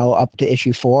 and now up to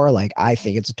issue 4, like I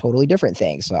think it's a totally different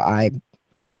thing. So I've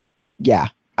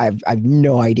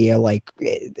no idea. Like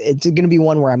it's going to be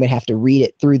one where I'm going to have to read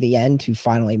it through the end to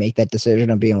finally make that decision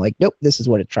of being like, nope, this is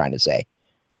what it's trying to say.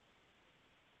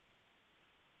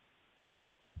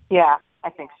 Yeah, I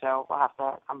think so. We'll have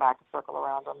to come back and circle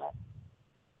around on that.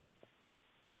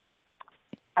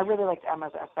 I really liked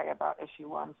Emma's essay about issue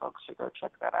 1. Folks should go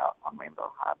check that out on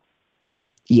Rainbow Hub.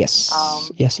 Yes.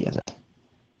 Yes.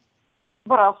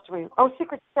 What else do we? Oh,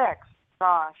 Secret 6.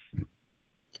 Gosh.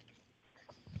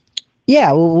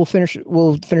 Yeah, we'll finish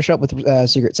up with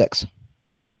Secret 6.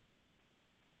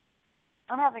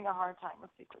 I'm having a hard time with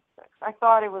Secret Six. I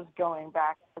thought it was going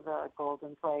back to the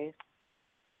golden place.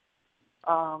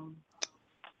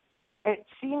 It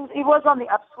seems it was on the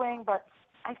upswing, but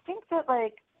I think that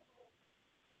like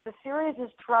the series is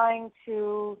trying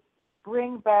to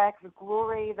bring back the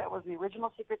glory that was the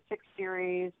original Secret Six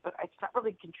series, but it's not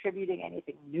really contributing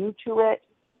anything new to it.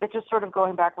 It's just sort of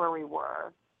going back where we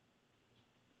were.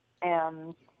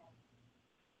 And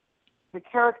the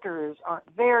characters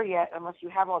aren't there yet unless you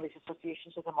have all these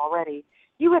associations with them already.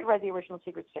 You had read the original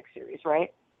Secret Six series,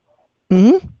 right?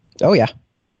 Mm-hmm. Oh, yeah.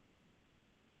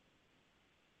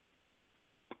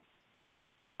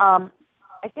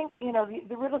 I think, the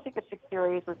original Secret Six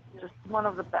series was just one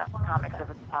of the best comics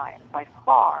of its time, by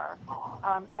far.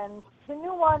 And the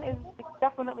new one is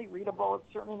definitely readable.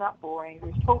 It's certainly not boring.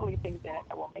 There's totally things in it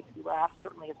that will make you laugh.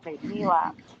 Certainly it's made me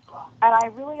laugh. And I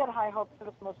really had high hopes for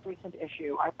this most recent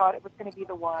issue. I thought it was going to be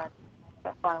the one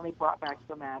that finally brought back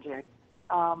the magic.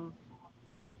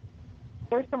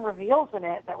 There's some reveals in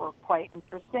it that were quite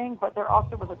interesting, but there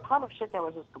also was a ton of shit that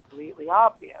was just completely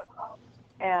obvious.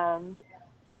 And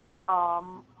I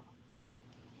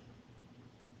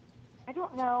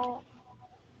don't know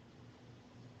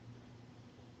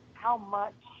how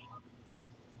much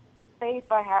faith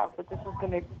I have that this is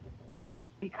going to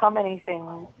become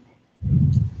anything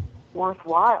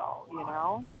worthwhile,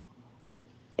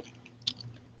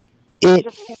 I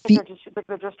just think that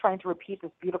they're just trying to repeat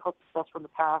this beautiful success from the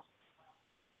past,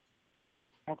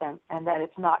 and that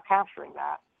it's not capturing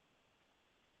that.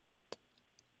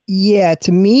 Yeah,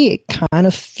 to me, it kind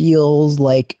of feels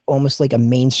like almost like a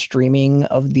mainstreaming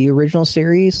of the original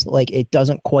series. Like it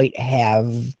doesn't quite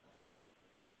have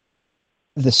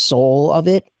the soul of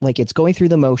it. Like it's going through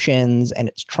the motions and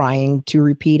it's trying to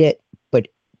repeat it, but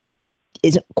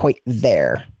isn't quite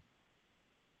there.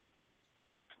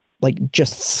 Like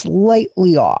just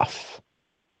slightly off.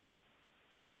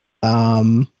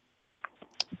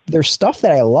 There's stuff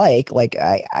that I like. Like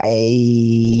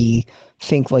I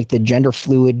think like the gender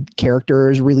fluid character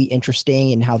is really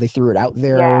interesting and how they threw it out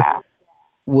there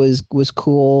was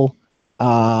cool.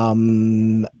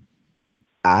 The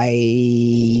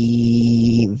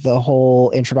whole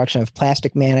introduction of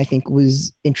Plastic Man I think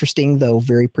was interesting, though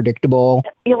very predictable.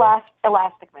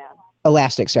 Elastic Man.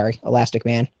 Elastic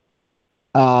Man.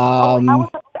 How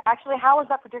is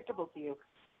that predictable to you?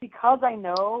 Because I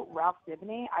know Ralph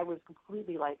Dibny, I was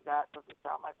completely like, that doesn't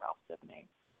sound like Ralph Dibny.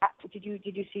 Did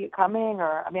you see it coming?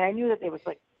 Or I knew that it was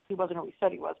like he wasn't who he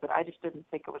said he was, but I just didn't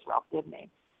think it was Ralph Dibny.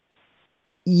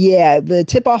 Yeah, the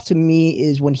tip off to me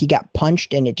is when he got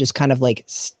punched and it just kind of like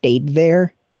stayed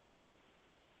there.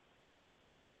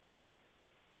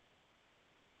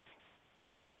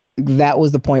 That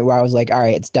was the point where I was like, all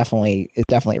right, it's definitely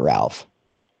Ralph.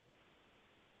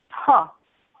 Huh.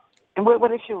 And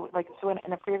what issue? Like, so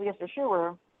in a previous issue,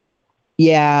 or?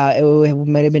 Yeah, it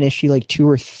might have been issue like 2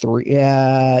 or 3.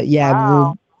 Yeah,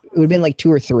 wow. It would have been like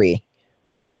 2 or 3,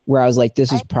 where I was like,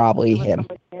 this is probably him.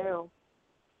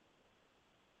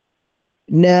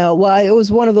 No, well, it was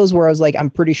one of those where I was like, I'm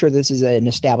pretty sure this is an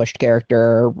established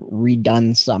character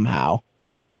redone somehow.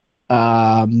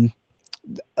 One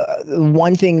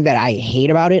thing that I hate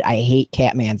about it, I hate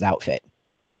Catman's outfit.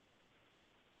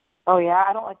 Oh yeah,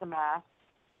 I don't like the mask.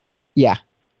 Yeah,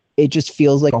 it just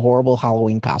feels like a horrible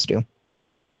Halloween costume.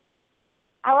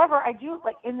 However, I do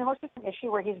like in the most recent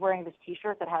issue where he's wearing this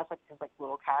T-shirt that has like this like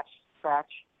little catch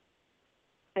scratch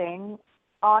thing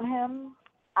on him.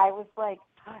 I was like,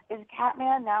 is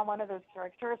Catman now one of those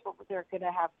characters where they're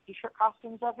gonna have T-shirt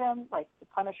costumes of him? Like the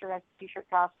Punisher has a T-shirt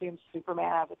costume,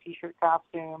 Superman has a T-shirt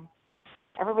costume.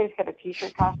 Everybody's got a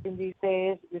T-shirt costume these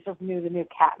days. This is the new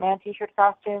Catman T-shirt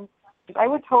costume. I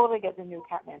would totally get the new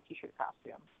Catman T-shirt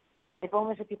costume. If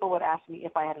only so people would ask me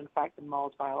if I had in fact been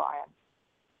mauled by a lion.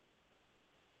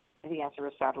 And the answer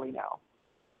is sadly no.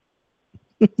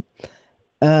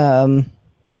 I'm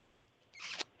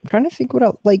trying to think what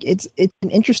else. Like it's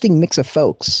an interesting mix of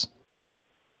folks.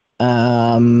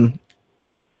 It's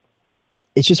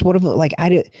just one of the, like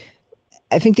I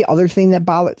think the other thing that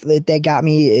got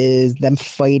me is them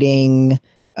fighting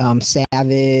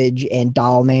Savage and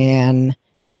Dollman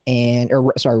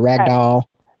Ragdoll.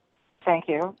 Thank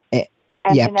you.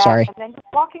 Sorry. And then just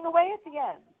walking away at the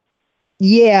end.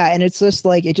 Yeah, and it's just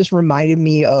like it just reminded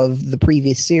me of the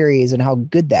previous series and how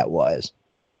good that was.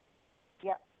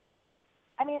 Yeah.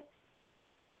 I mean,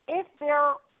 if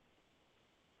they're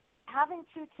having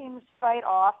two teams fight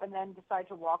off and then decide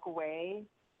to walk away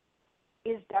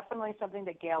is definitely something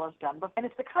that Gale has done. And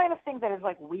it's the kind of thing that is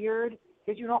like weird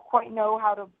because you don't quite know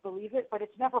how to believe it, but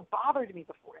it's never bothered me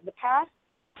before. In the past,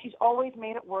 she's always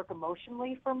made it work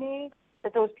emotionally for me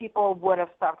that those people would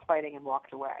have stopped fighting and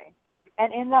walked away.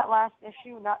 And in that last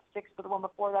issue, not 6, but the one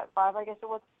before that, 5, I guess it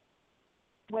was,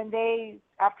 when they,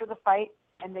 after the fight,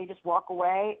 and they just walk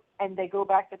away, and they go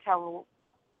back to tell,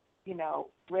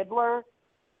 Riddler,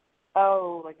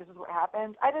 oh, like, this is what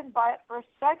happened. I didn't buy it for a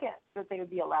second that they would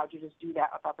be allowed to just do that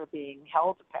without there being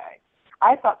hell to pay.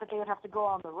 I thought that they would have to go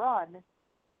on the run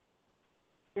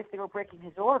if they were breaking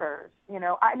his orders.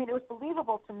 I mean, it was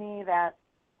believable to me that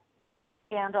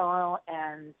Scandal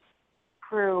and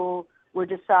crew would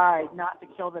decide not to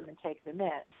kill them and take them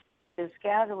in. Because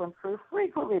Scandal and crew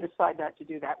frequently decide not to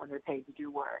do that when they're paid to do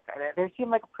work. They seem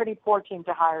like a pretty poor team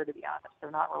to hire, to be honest.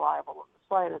 They're not reliable in the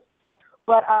slightest.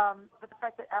 But the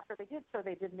fact that after they did so,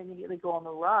 they didn't immediately go on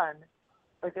the run.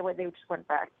 Like they just went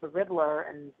back to the Riddler,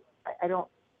 and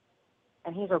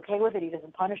and he's okay with it. He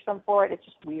doesn't punish them for it. It's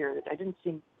just weird. It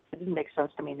didn't make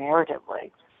sense to me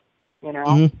narratively.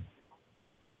 Mm-hmm.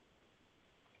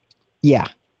 Yeah.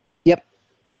 Yep.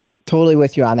 Totally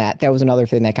with you on that. That was another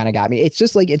thing that kind of got me. It's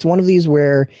just like, it's one of these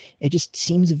where it just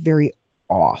seems very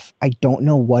off. I don't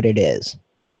know what it is.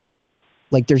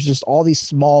 Like, there's just all these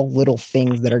small little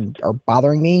things that are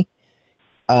bothering me.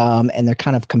 And they're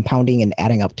kind of compounding and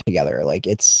adding up together. Like,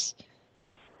 it's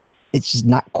just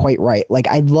not quite right. Like,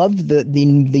 I loved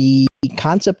the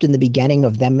concept in the beginning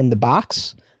of them in the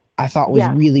box. I thought was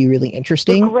really, really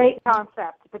interesting. It was a great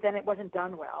concept, but then it wasn't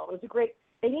done well. It was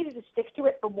they needed to stick to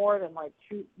it for more than like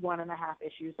 1.5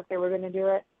 issues if they were going to do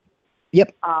it.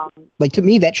 Yep. Like, to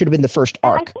me, that should have been the first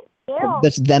arc.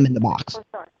 That's them in the box.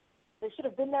 They should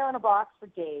have been there in a box for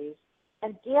days,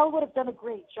 and Gale would have done a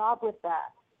great job with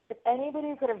that. If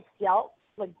anybody could have dealt,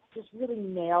 like, just really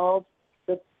nailed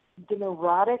the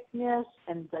neuroticness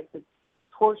and like the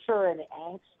torture and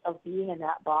angst of being in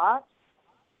that box,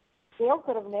 Gale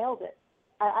could have nailed it.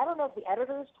 I don't know if the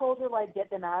editors told her, like,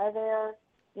 get them out of there,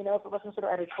 if it wasn't sort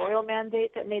of editorial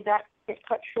mandate that made that get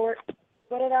cut short,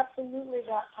 but it absolutely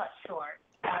got cut short.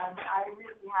 And I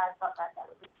really had thought that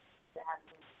was to have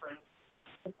for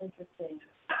some interesting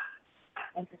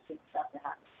stuff to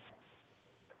happen.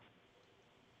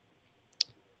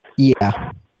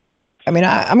 Yeah. I mean,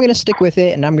 I'm going to stick with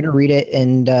it, and I'm going to read it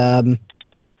and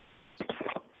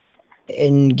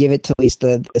give it to at least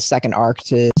the second arc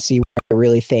to see what I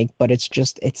really think. But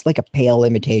it's like a pale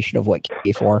imitation of what came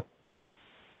before.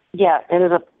 Yeah, it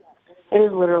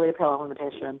is literally a pale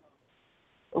imitation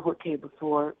of what came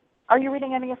before. Are you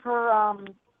reading any of her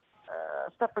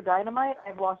stuff for Dynamite?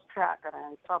 I've lost track, and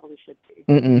I probably should be.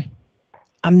 Mm-mm.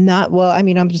 I'm not. Well, I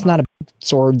mean, I'm just not a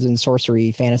swords and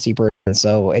sorcery fantasy person,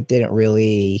 so it didn't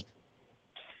really,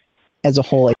 as a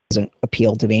whole, it doesn't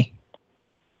appeal to me.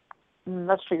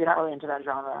 That's true. You're not really into that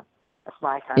genre. That's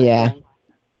my kind of thing.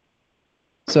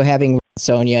 So having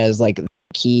Sonya as like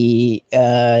key,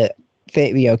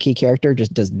 key character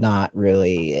just does not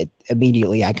really. It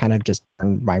immediately, I kind of just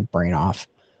turned my brain off.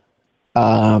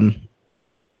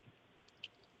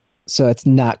 So it's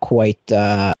not quite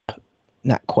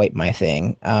my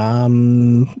thing.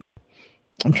 I'm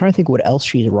trying to think what else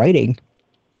she's writing.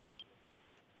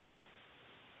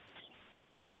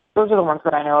 Those are the ones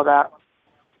that I know about.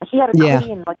 She had a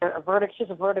clean, like a Vertigo. She's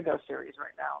a Vertigo series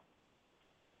right now.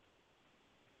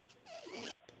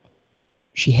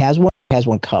 She has one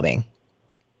coming.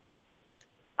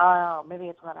 Maybe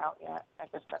it's not out yet. I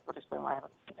guess that would explain why I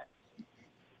haven't seen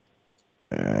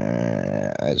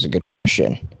it. That's a good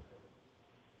question.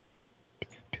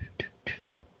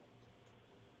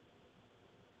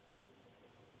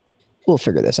 We'll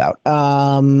figure this out.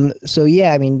 So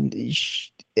yeah, I mean,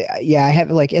 I have,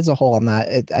 like, as a whole,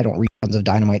 I don't read tons of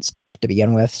Dynamite stuff to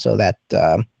begin with, so that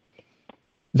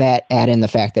add in the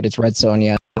fact that it's Red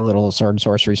Sonja, a little sword and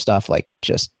sorcery stuff, like,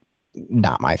 just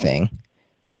not my thing.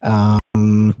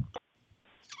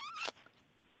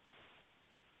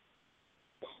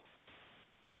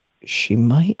 She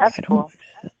might. That's cool.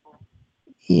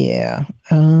 Yeah.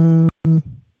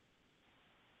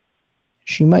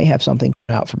 She might have something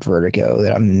out from Vertigo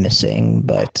that I'm missing,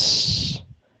 but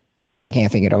can't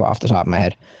think of it off the top of my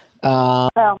head.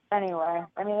 Well, anyway,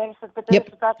 I mean,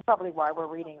 that's probably why we're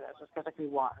reading this, is because we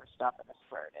want her stuff, and this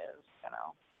is where it is,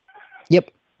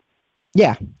 Yep.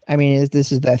 Yeah. I mean,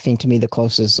 this is, I think, to me, the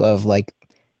closest of, like,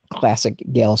 classic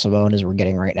Gail Simone as we're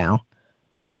getting right now.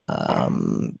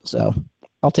 So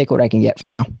I'll take what I can get.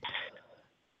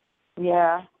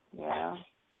 Yeah.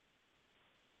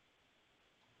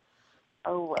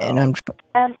 Oh, well.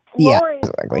 And Lori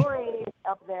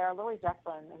up there, Lori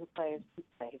Zeppelin,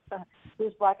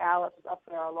 who's Black Alice, is up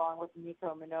there along with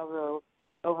Nico Minoru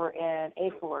over in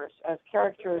A-Force as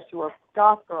characters who are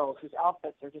goth girls whose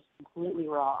outfits are just completely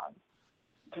wrong.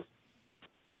 Just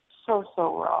so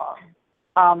wrong.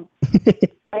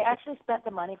 I actually spent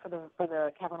the money for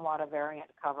the Kevin Wada variant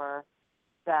cover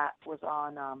that was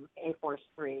on A-Force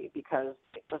 3 because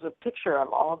it was a picture of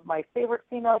all of my favorite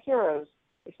female heroes,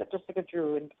 except Jessica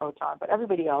Drew and Photon, but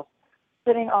everybody else,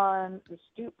 sitting on the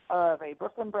stoop of a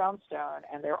Brooklyn brownstone,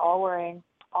 and they're all wearing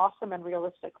awesome and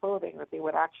realistic clothing that they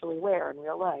would actually wear in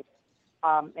real life,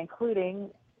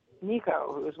 including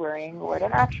Nico, who was wearing what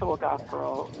an actual goth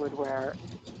girl would wear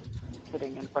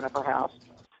sitting in front of her house.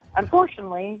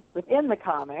 Unfortunately, within the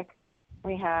comic,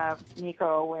 we have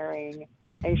Nico wearing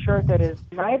a shirt that is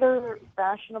neither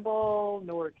fashionable,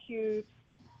 nor cute,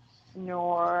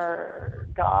 nor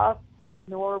goth,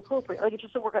 nor appropriate. Like, it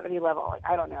just doesn't work at any level. Like,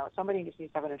 I don't know. Somebody just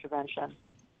needs to have an intervention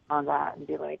on that and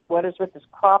be like, what is with this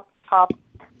crop top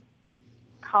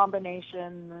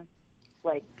combination,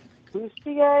 like,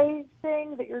 bustier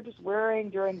thing that you're just wearing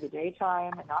during the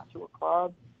daytime and not to a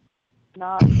club?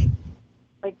 Not,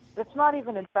 like, it's not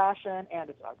even in fashion,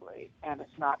 and it's ugly, and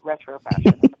it's not retro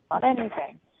fashion. It's not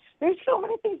anything. There's so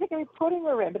many things they can be putting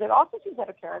her in, but it also seems like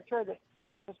a character that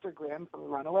Mr. Grimm from the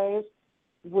Runaways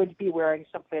would be wearing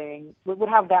something, would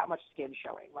have that much skin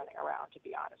showing running around, to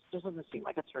be honest. It just doesn't seem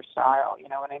like it's her style, you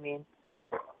know what I mean?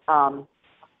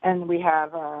 And we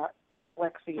have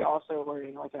Lexi also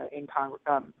wearing like a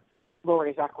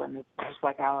Lori Zeklin, just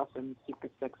like Alice in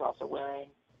Secret Six, also wearing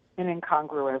an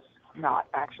incongruous, not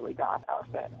actually goth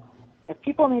outfit. If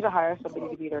people need to hire somebody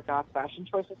to be their goth fashion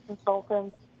choices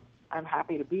consultant, I'm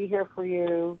happy to be here for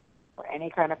you. Or any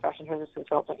kind of fashion choices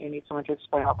consultant, you need someone to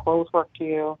explain how clothes work to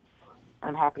you,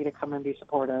 I'm happy to come and be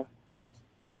supportive.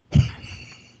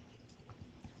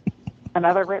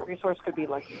 Another great resource could be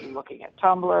like looking at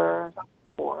Tumblr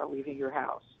or leaving your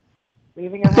house.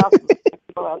 Leaving your house and looking at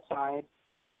people outside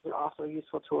is also a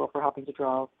useful tool for helping to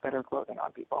draw better clothing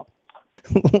on people.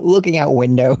 Looking out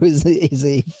windows is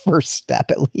a first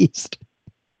step, at least.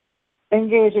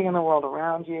 Engaging in the world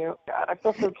around you. God, I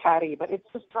feel so catty, but it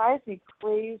just drives me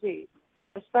crazy,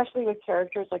 especially with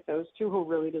characters like those two who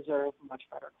really deserve much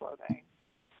better clothing.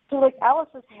 So, like,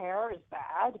 Alice's hair is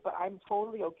bad, but I'm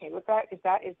totally okay with that because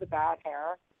that is the bad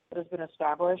hair that has been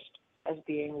established as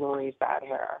being Lori's bad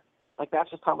hair. Like, that's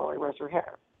just how Lori wears her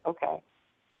hair. Okay.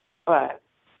 But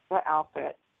that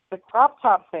outfit, the crop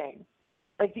top thing,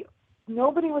 like,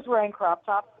 nobody was wearing crop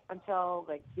tops until,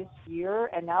 like, this year,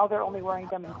 and now they're only wearing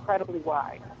them incredibly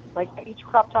wide. Like, each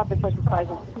crop top is, like, the size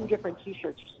of 2 different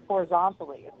T-shirts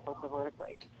horizontally as opposed to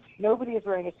vertically. Nobody is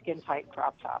wearing a skin-tight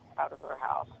crop top out of their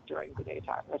house during the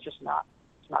daytime. That's just not,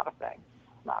 it's not a thing.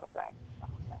 It's not a thing.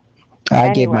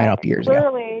 I gave mine up years ago.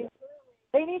 Clearly,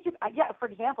 they need to, yeah, for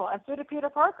example, and so did Peter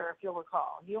Parker, if you'll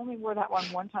recall. He only wore that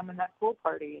one time in that pool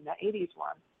party in that 80s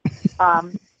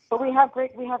one. But we have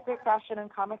great fashion in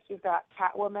comics. We've got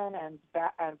Catwoman and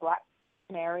Black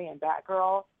Canary and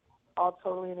Batgirl all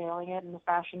totally nailing it in the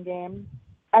fashion game.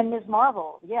 And Ms.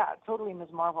 Marvel, yeah, totally Ms.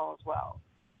 Marvel as well.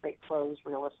 Great clothes,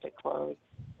 realistic clothes.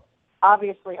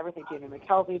 Obviously, everything Gina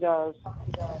McKelvey does,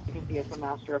 because he is the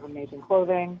master of amazing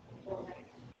clothing.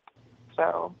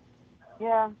 So,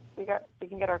 yeah, we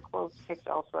can get our clothes kicked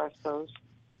elsewhere, I suppose.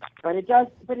 But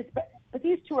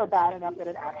these two are bad enough that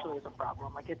it actually is a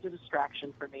problem. Like, it's a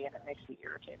distraction for me, and it makes me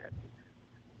irritated.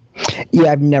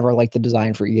 Yeah, I've never liked the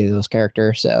design for either of those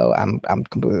characters, so I'm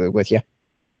completely with you.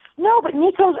 No, but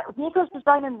Nico's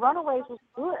design in Runaways was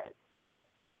good.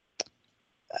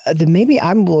 Then maybe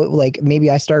maybe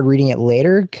I started reading it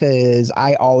later because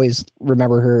I always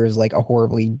remember her as like a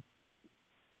horribly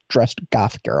dressed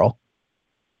goth girl.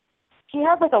 She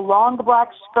had like a long black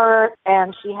skirt,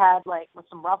 and she had like with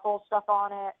some ruffle stuff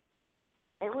on it.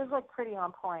 It was like pretty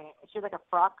on point. She had like a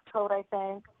frock coat, I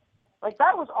think. Like,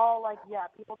 that was all like, yeah,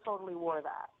 people totally wore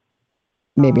that.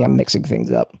 Maybe I'm mixing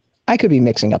things up. I could be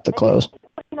mixing up the clothes.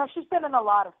 You know, she's been in a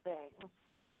lot of things.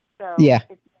 So yeah.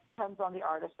 It depends on the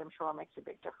artist. I'm sure it makes a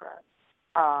big difference.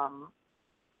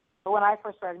 But when I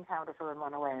first started encountering her in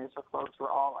Runaways, her clothes were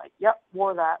all like, yep,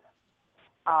 wore that.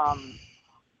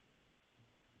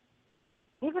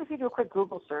 Even if you do a quick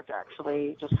Google search,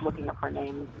 actually, just looking up her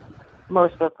name,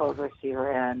 most of the clothes I see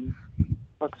her in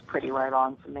looks pretty right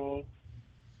on to me.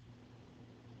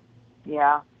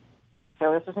 Yeah.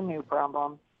 So this is a new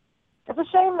problem. It's a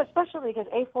shame, especially because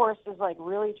A-Force is like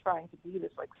really trying to be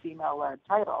this like female-led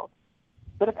title.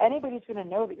 But if anybody's going to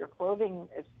know that your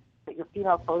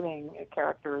female clothing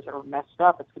characters are messed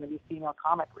up, it's going to be female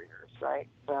comic readers, right?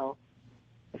 So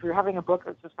if you're having a book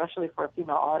that's especially for a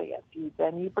female audience,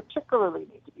 then you particularly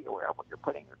need to be aware of what you're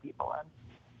putting your people in.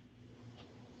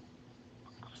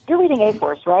 You're reading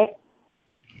A-Force, right?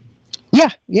 Yeah,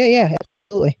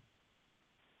 absolutely.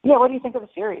 Yeah, what do you think of the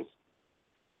series?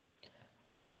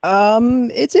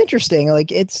 It's interesting.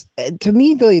 Like, it's to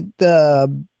me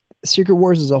the Secret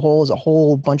Wars as a whole is a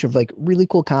whole bunch of like really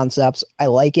cool concepts. I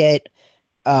like it.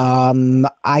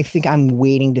 I think I'm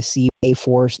waiting to see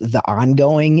A-Force the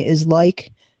ongoing is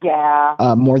like. Yeah.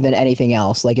 More than anything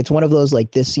else. Like, it's one of those,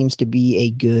 like, this seems to be a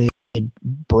good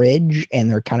bridge, and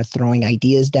they're kind of throwing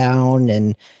ideas down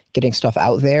and getting stuff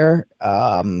out there.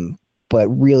 But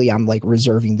really, I'm like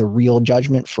reserving the real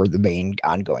judgment for the main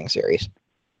ongoing series.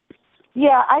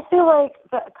 Yeah, I feel like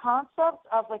the concept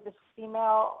of like this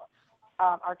female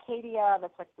Arcadia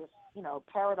that's like this, you know,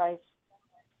 paradise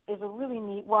is a really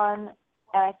neat one.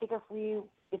 And I think it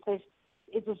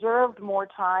deserved more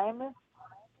time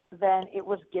than it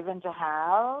was given to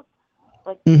have.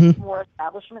 Like, more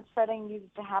establishment setting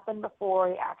needed to happen before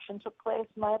the action took place,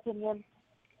 in my opinion.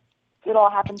 It all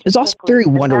happened too It's also quickly.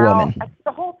 very Wonder Woman.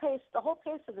 The whole pace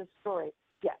of this story,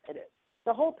 yeah, it is.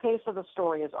 The whole pace of the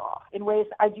story is off in ways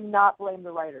I do not blame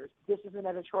the writers. This is an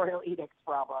editorial edict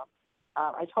problem.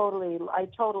 I totally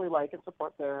like and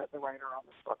support the writer on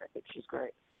this book. I think she's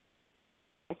great.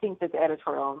 I think that the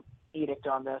editorial edict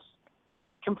on this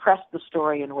compressed the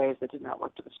story in ways that did not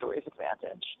work to the story's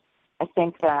advantage. I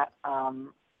think that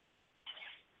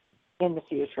in the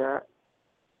future,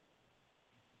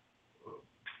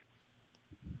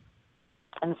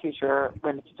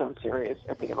 when it's its own series,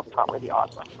 I think it'll probably be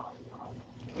awesome.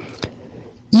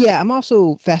 Yeah, I'm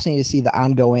also fascinated to see the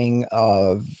ongoing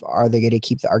of, are they going to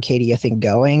keep the Arcadia thing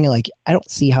going? Like, I don't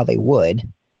see how they would,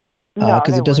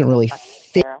 because it doesn't really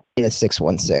fit in the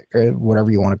 616 or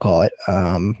whatever you want to call it.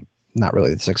 Not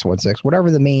really the 616, whatever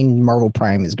the main Marvel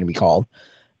Prime is going to be called.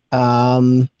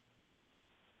 But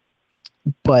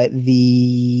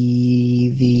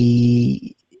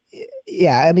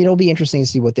yeah, I mean, it'll be interesting to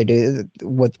see what they do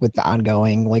with the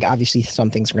ongoing. Like, obviously, some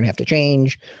things are going to have to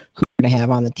change. Who they're going to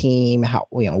have on the team? How,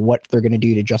 you know, what they're going to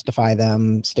do to justify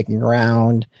them sticking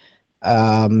around.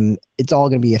 It's all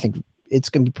going to be, I think, it's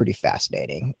going to be pretty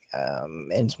fascinating.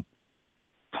 And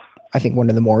I think one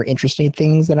of the more interesting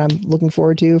things that I'm looking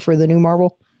forward to for the new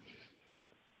Marvel.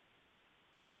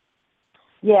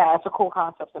 Yeah, it's a cool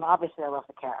concept, and obviously, I love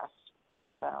the cast.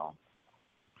 So.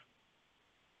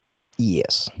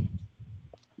 Yes.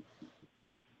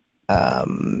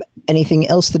 Anything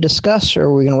else to discuss, or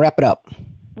are we going to wrap it up?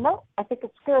 No, I think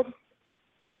it's good.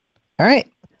 All right.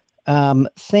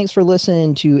 Thanks for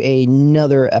listening to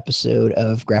another episode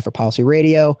of Graphic Policy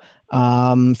Radio.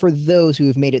 For those who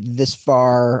have made it this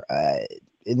far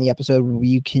in the episode,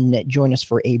 you can join us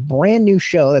for a brand new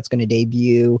show that's going to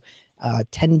debut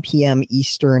 10 p.m.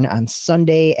 Eastern on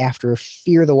Sunday after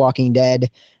Fear the Walking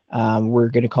Dead. We're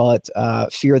going to call it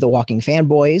Fear the Walking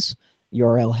Fanboys.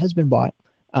 URL has been bought.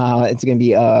 It's going to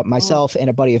be myself and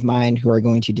a buddy of mine who are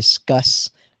going to discuss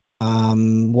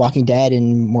Walking Dead,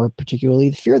 and more particularly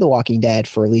the Fear the Walking Dead,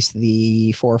 for at least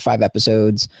the 4 or 5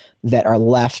 episodes that are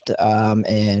left.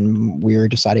 And we're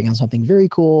deciding on something very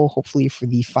cool, hopefully for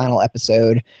the final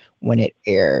episode when it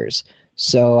airs.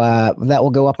 So that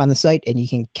will go up on the site, and you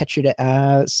can catch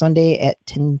it Sunday at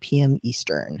 10 p.m.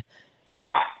 Eastern.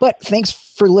 But thanks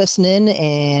for listening,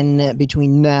 and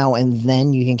between now and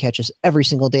then, you can catch us every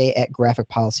single day at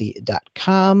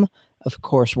graphicpolicy.com. Of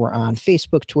course, we're on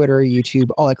Facebook, Twitter, YouTube,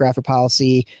 all at Graphic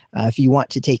Policy. If you want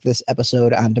to take this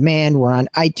episode on demand, we're on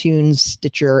iTunes,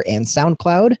 Stitcher, and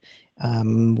SoundCloud.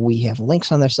 We have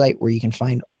links on their site where you can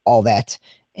find all that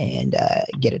and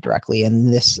get it directly.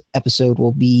 And this episode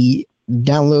will be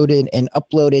downloaded and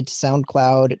uploaded to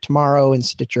SoundCloud tomorrow, and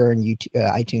Stitcher and YouTube,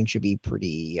 iTunes should be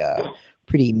pretty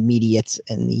immediate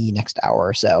in the next hour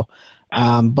or so.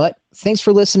 But thanks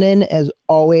for listening. As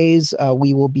always,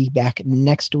 we will be back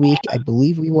next week. I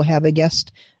believe we will have a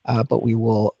guest, but we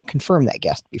will confirm that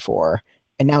guest before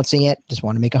announcing it. Just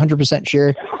want to make 100%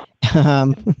 sure.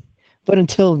 But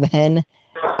until then,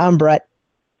 I'm Brett.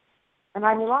 And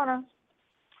I'm Ilana.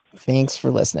 Thanks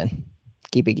for listening.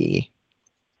 Keep it geeky.